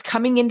 It's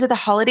coming into the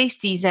holiday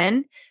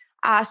season.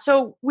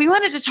 So we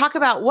wanted to talk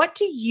about, what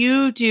do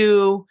you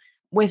do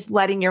with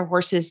letting your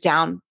horses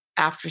down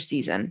after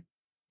season?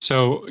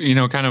 So,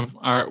 kind of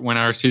when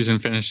our season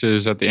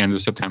finishes at the end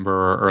of September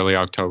or early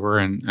October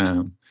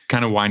and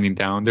kind of winding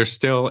down, there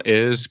still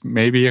is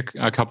maybe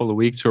a couple of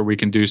weeks where we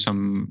can do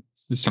some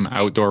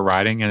outdoor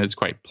riding, and it's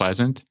quite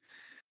pleasant.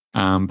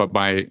 But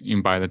by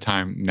the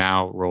time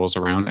now rolls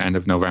around, end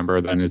of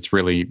November, then it's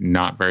really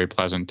not very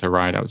pleasant to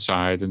ride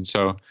outside. And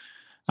so,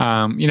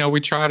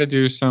 we try to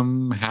do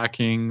some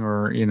hacking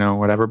or,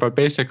 whatever, but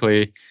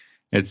basically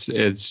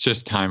it's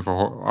just time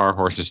for our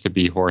horses to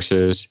be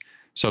horses.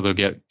 So they'll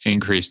get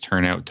increased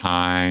turnout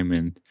time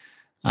and,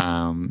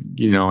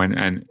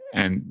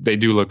 and they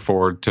do look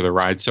forward to the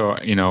ride. So,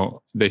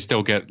 they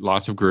still get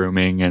lots of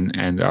grooming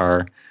and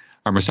our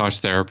massage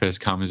therapist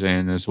comes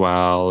in as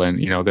well.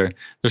 And,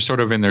 they're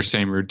sort of in their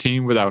same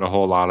routine without a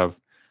whole lot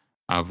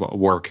of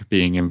work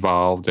being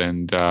involved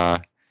and,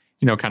 kind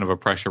of a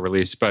pressure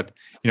release. But,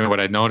 what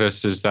I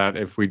noticed is that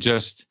if we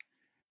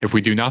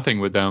do nothing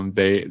with them,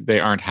 they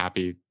aren't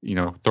happy.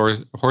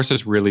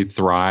 Horses really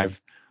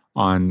thrive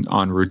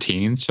on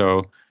routine.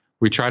 So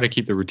we try to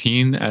keep the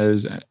routine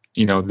as,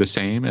 the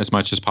same as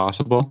much as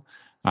possible.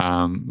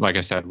 Like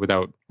I said,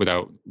 without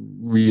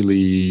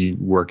really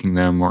working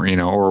them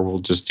or we'll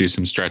just do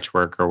some stretch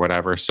work or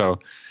whatever. So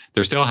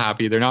they're still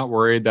happy. They're not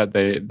worried that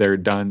they're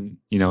done,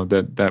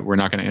 that we're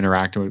not going to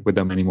interact with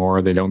them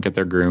anymore. They don't get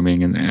their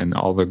grooming and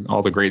all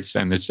the greats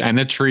and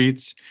the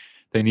treats.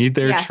 They need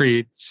their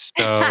treats.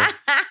 So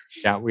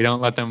yeah, we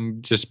don't let them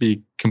just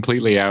be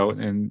completely out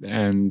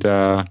and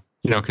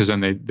because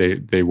then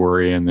they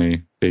worry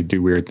and they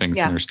do weird things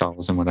in their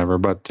stalls and whatever.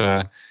 But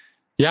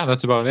yeah,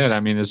 that's about it. I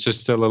mean, it's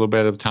just a little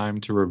bit of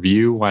time to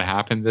review what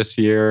happened this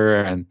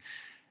year and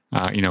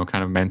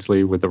kind of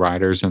mentally with the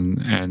riders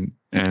and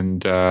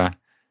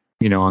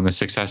on the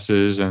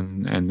successes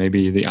and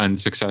maybe the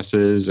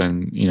unsuccesses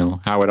and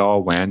how it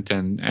all went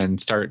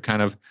and start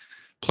kind of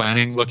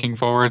planning, looking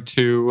forward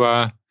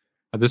to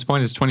at this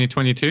point it's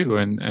 2022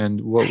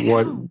 and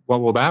what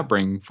will that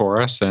bring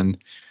for us and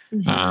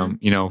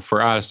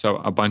for us, so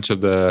a bunch of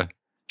the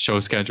show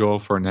schedule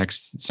for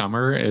next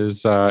summer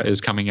is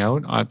coming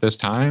out at this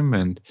time,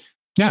 and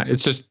yeah,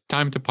 it's just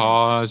time to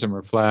pause and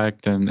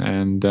reflect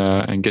and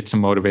get some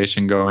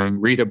motivation going.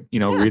 Read a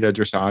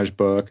dressage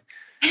book.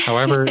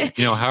 However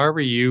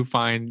you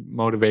find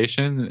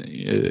motivation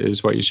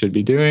is what you should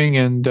be doing,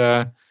 and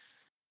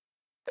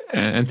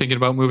thinking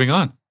about moving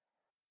on.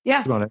 Yeah,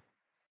 that's about it.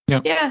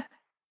 Yeah, yeah.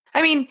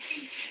 I mean,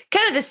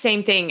 kind of the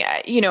same thing.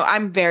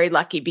 I'm very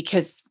lucky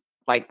because,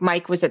 like,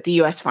 Mike was at the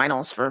U.S.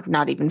 finals for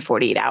not even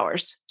 48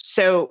 hours.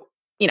 So,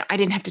 I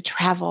didn't have to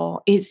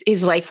travel.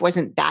 His life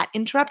wasn't that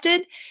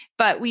interrupted,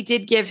 but we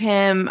did give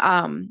him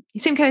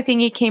same kind of thing.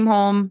 He came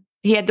home.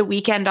 He had the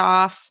weekend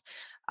off,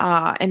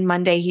 and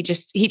Monday he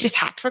just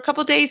hacked for a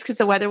couple of days because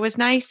the weather was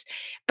nice.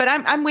 But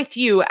I'm with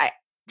you.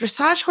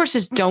 Dressage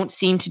horses don't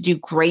seem to do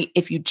great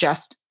if you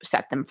just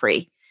set them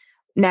free.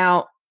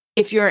 Now,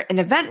 if you're an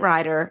event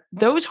rider,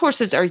 those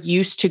horses are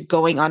used to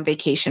going on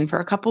vacation for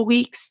a couple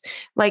weeks,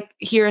 like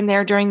here and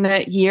there during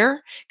the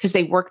year, because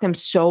they work them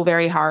so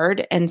very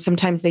hard. And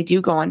sometimes they do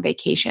go on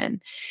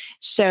vacation.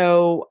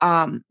 So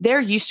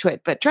they're used to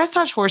it. But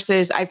dressage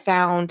horses, I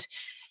found,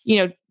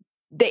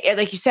 they,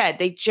 like you said,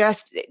 they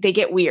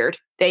get weird.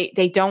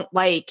 They don't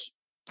like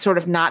sort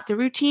of not the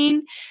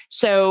routine.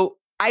 So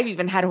I've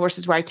even had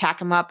horses where I tack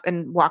them up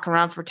and walk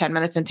around for 10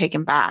 minutes and take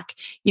them back,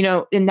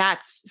 and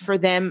that's for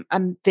them a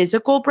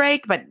physical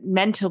break, but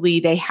mentally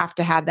they have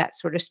to have that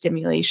sort of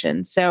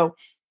stimulation. So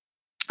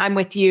I'm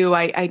with you.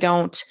 I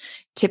don't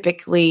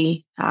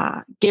typically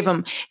give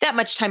them that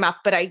much time off,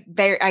 but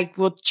I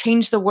will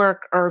change the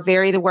work or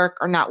vary the work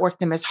or not work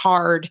them as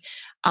hard,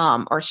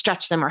 or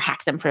stretch them or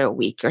hack them for a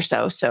week or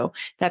so. So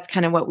that's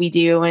kind of what we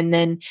do. And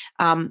then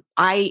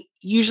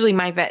usually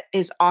my vet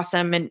is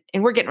awesome and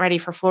we're getting ready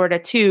for Florida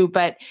too,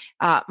 but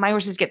my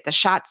horses get the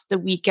shots the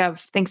week of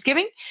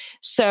Thanksgiving.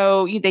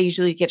 So they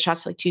usually get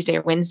shots like Tuesday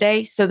or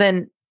Wednesday. So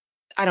then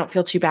I don't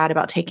feel too bad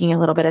about taking a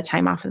little bit of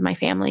time off with my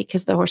family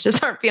because the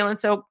horses aren't feeling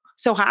so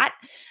hot.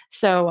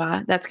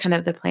 So that's kind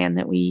of the plan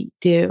that we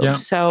do. Yeah.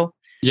 So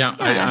yeah.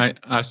 I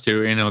us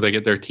too, they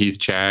get their teeth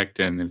checked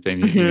and if they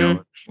need,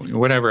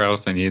 whatever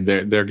else they need,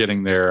 they're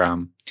getting their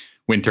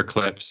winter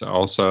clips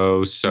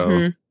also.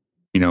 So,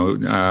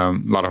 a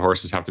lot of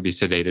horses have to be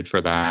sedated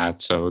for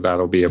that. So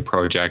that'll be a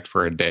project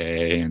for a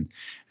day. And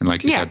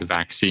like you said, the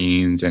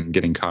vaccines and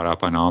getting caught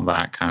up on all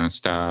that kind of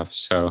stuff.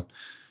 So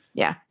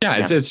yeah.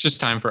 It's just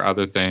time for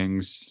other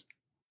things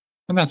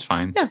and that's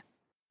fine. Yeah.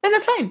 And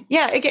that's fine.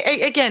 Yeah.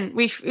 Again,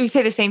 we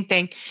say the same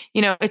thing,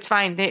 it's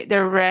fine.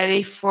 They're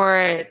ready for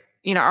it.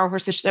 Our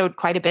horses showed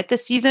quite a bit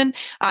this season,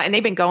 and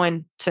they've been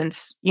going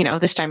since,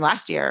 this time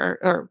last year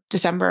or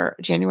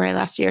January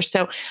last year.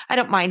 So I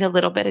don't mind a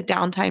little bit of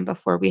downtime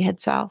before we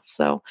head south.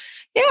 So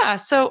yeah.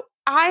 So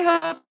I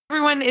hope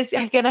everyone is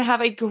going to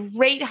have a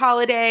great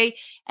holiday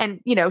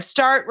and,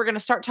 we're going to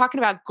start talking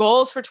about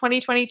goals for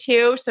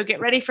 2022. So get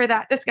ready for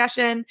that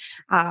discussion,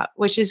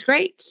 which is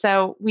great.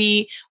 So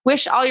we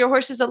wish all your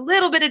horses a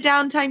little bit of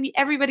downtime,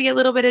 everybody a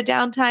little bit of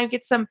downtime,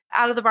 get some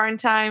out of the barn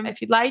time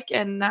if you'd like,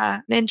 and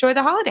enjoy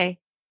the holiday.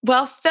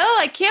 Well, Phil,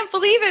 I can't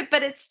believe it,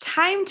 but it's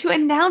time to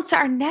announce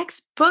our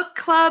next book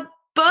club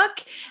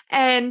book.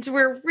 And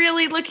we're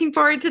really looking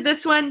forward to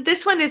this one.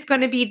 This one is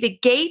going to be The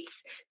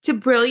Gates to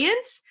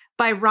Brilliance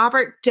by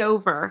Robert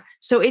Dover.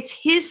 So it's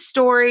his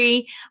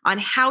story on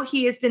how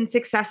he has been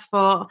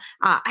successful.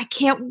 I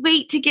can't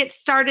wait to get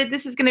started.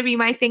 This is going to be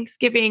my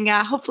Thanksgiving.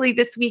 Hopefully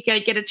this week I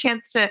get a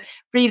chance to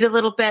read a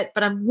little bit,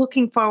 but I'm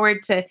looking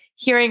forward to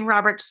hearing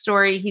Robert's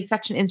story. He's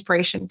such an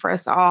inspiration for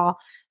us all.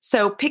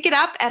 So pick it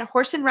up at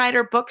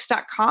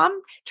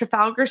horseandriderbooks.com,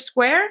 Trafalgar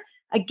Square.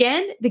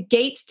 Again, The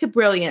Gates to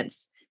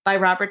Brilliance by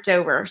Robert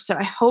Dover. So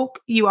I hope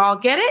you all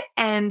get it.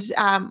 And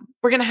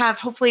we're going to have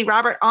hopefully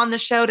Robert on the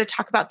show to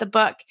talk about the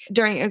book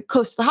during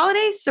close to the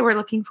holidays. So we're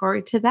looking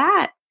forward to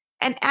that.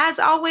 And as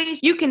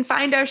always, you can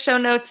find our show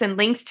notes and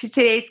links to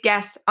today's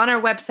guests on our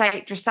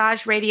website,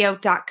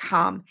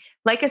 dressageradio.com.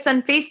 Like us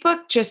on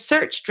Facebook, just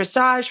search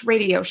Dressage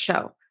Radio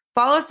Show.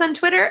 Follow us on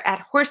Twitter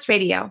at Horse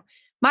Radio.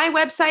 My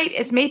website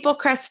is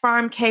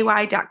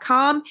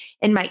maplecrestfarmky.com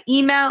and my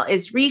email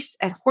is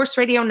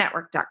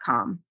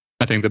reese@horseradionetwork.com.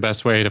 I think the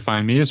best way to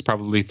find me is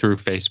probably through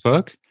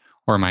Facebook,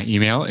 or my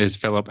email is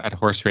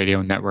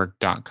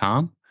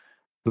philip@horseradionetwork.com.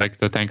 I'd like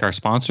to thank our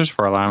sponsors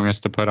for allowing us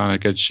to put on a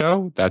good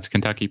show. That's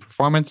Kentucky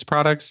Performance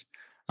Products,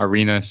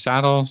 Arena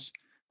Saddles,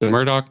 The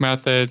Murdoch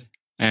Method,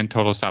 and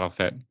Total Saddle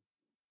Fit.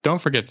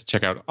 Don't forget to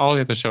check out all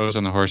the other shows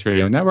on the Horse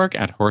Radio Network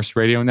at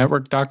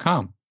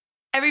horseradionetwork.com.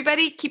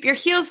 Everybody, keep your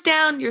heels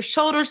down, your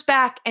shoulders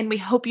back, and we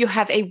hope you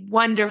have a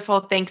wonderful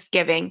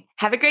Thanksgiving.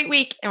 Have a great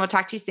week, and we'll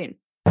talk to you soon.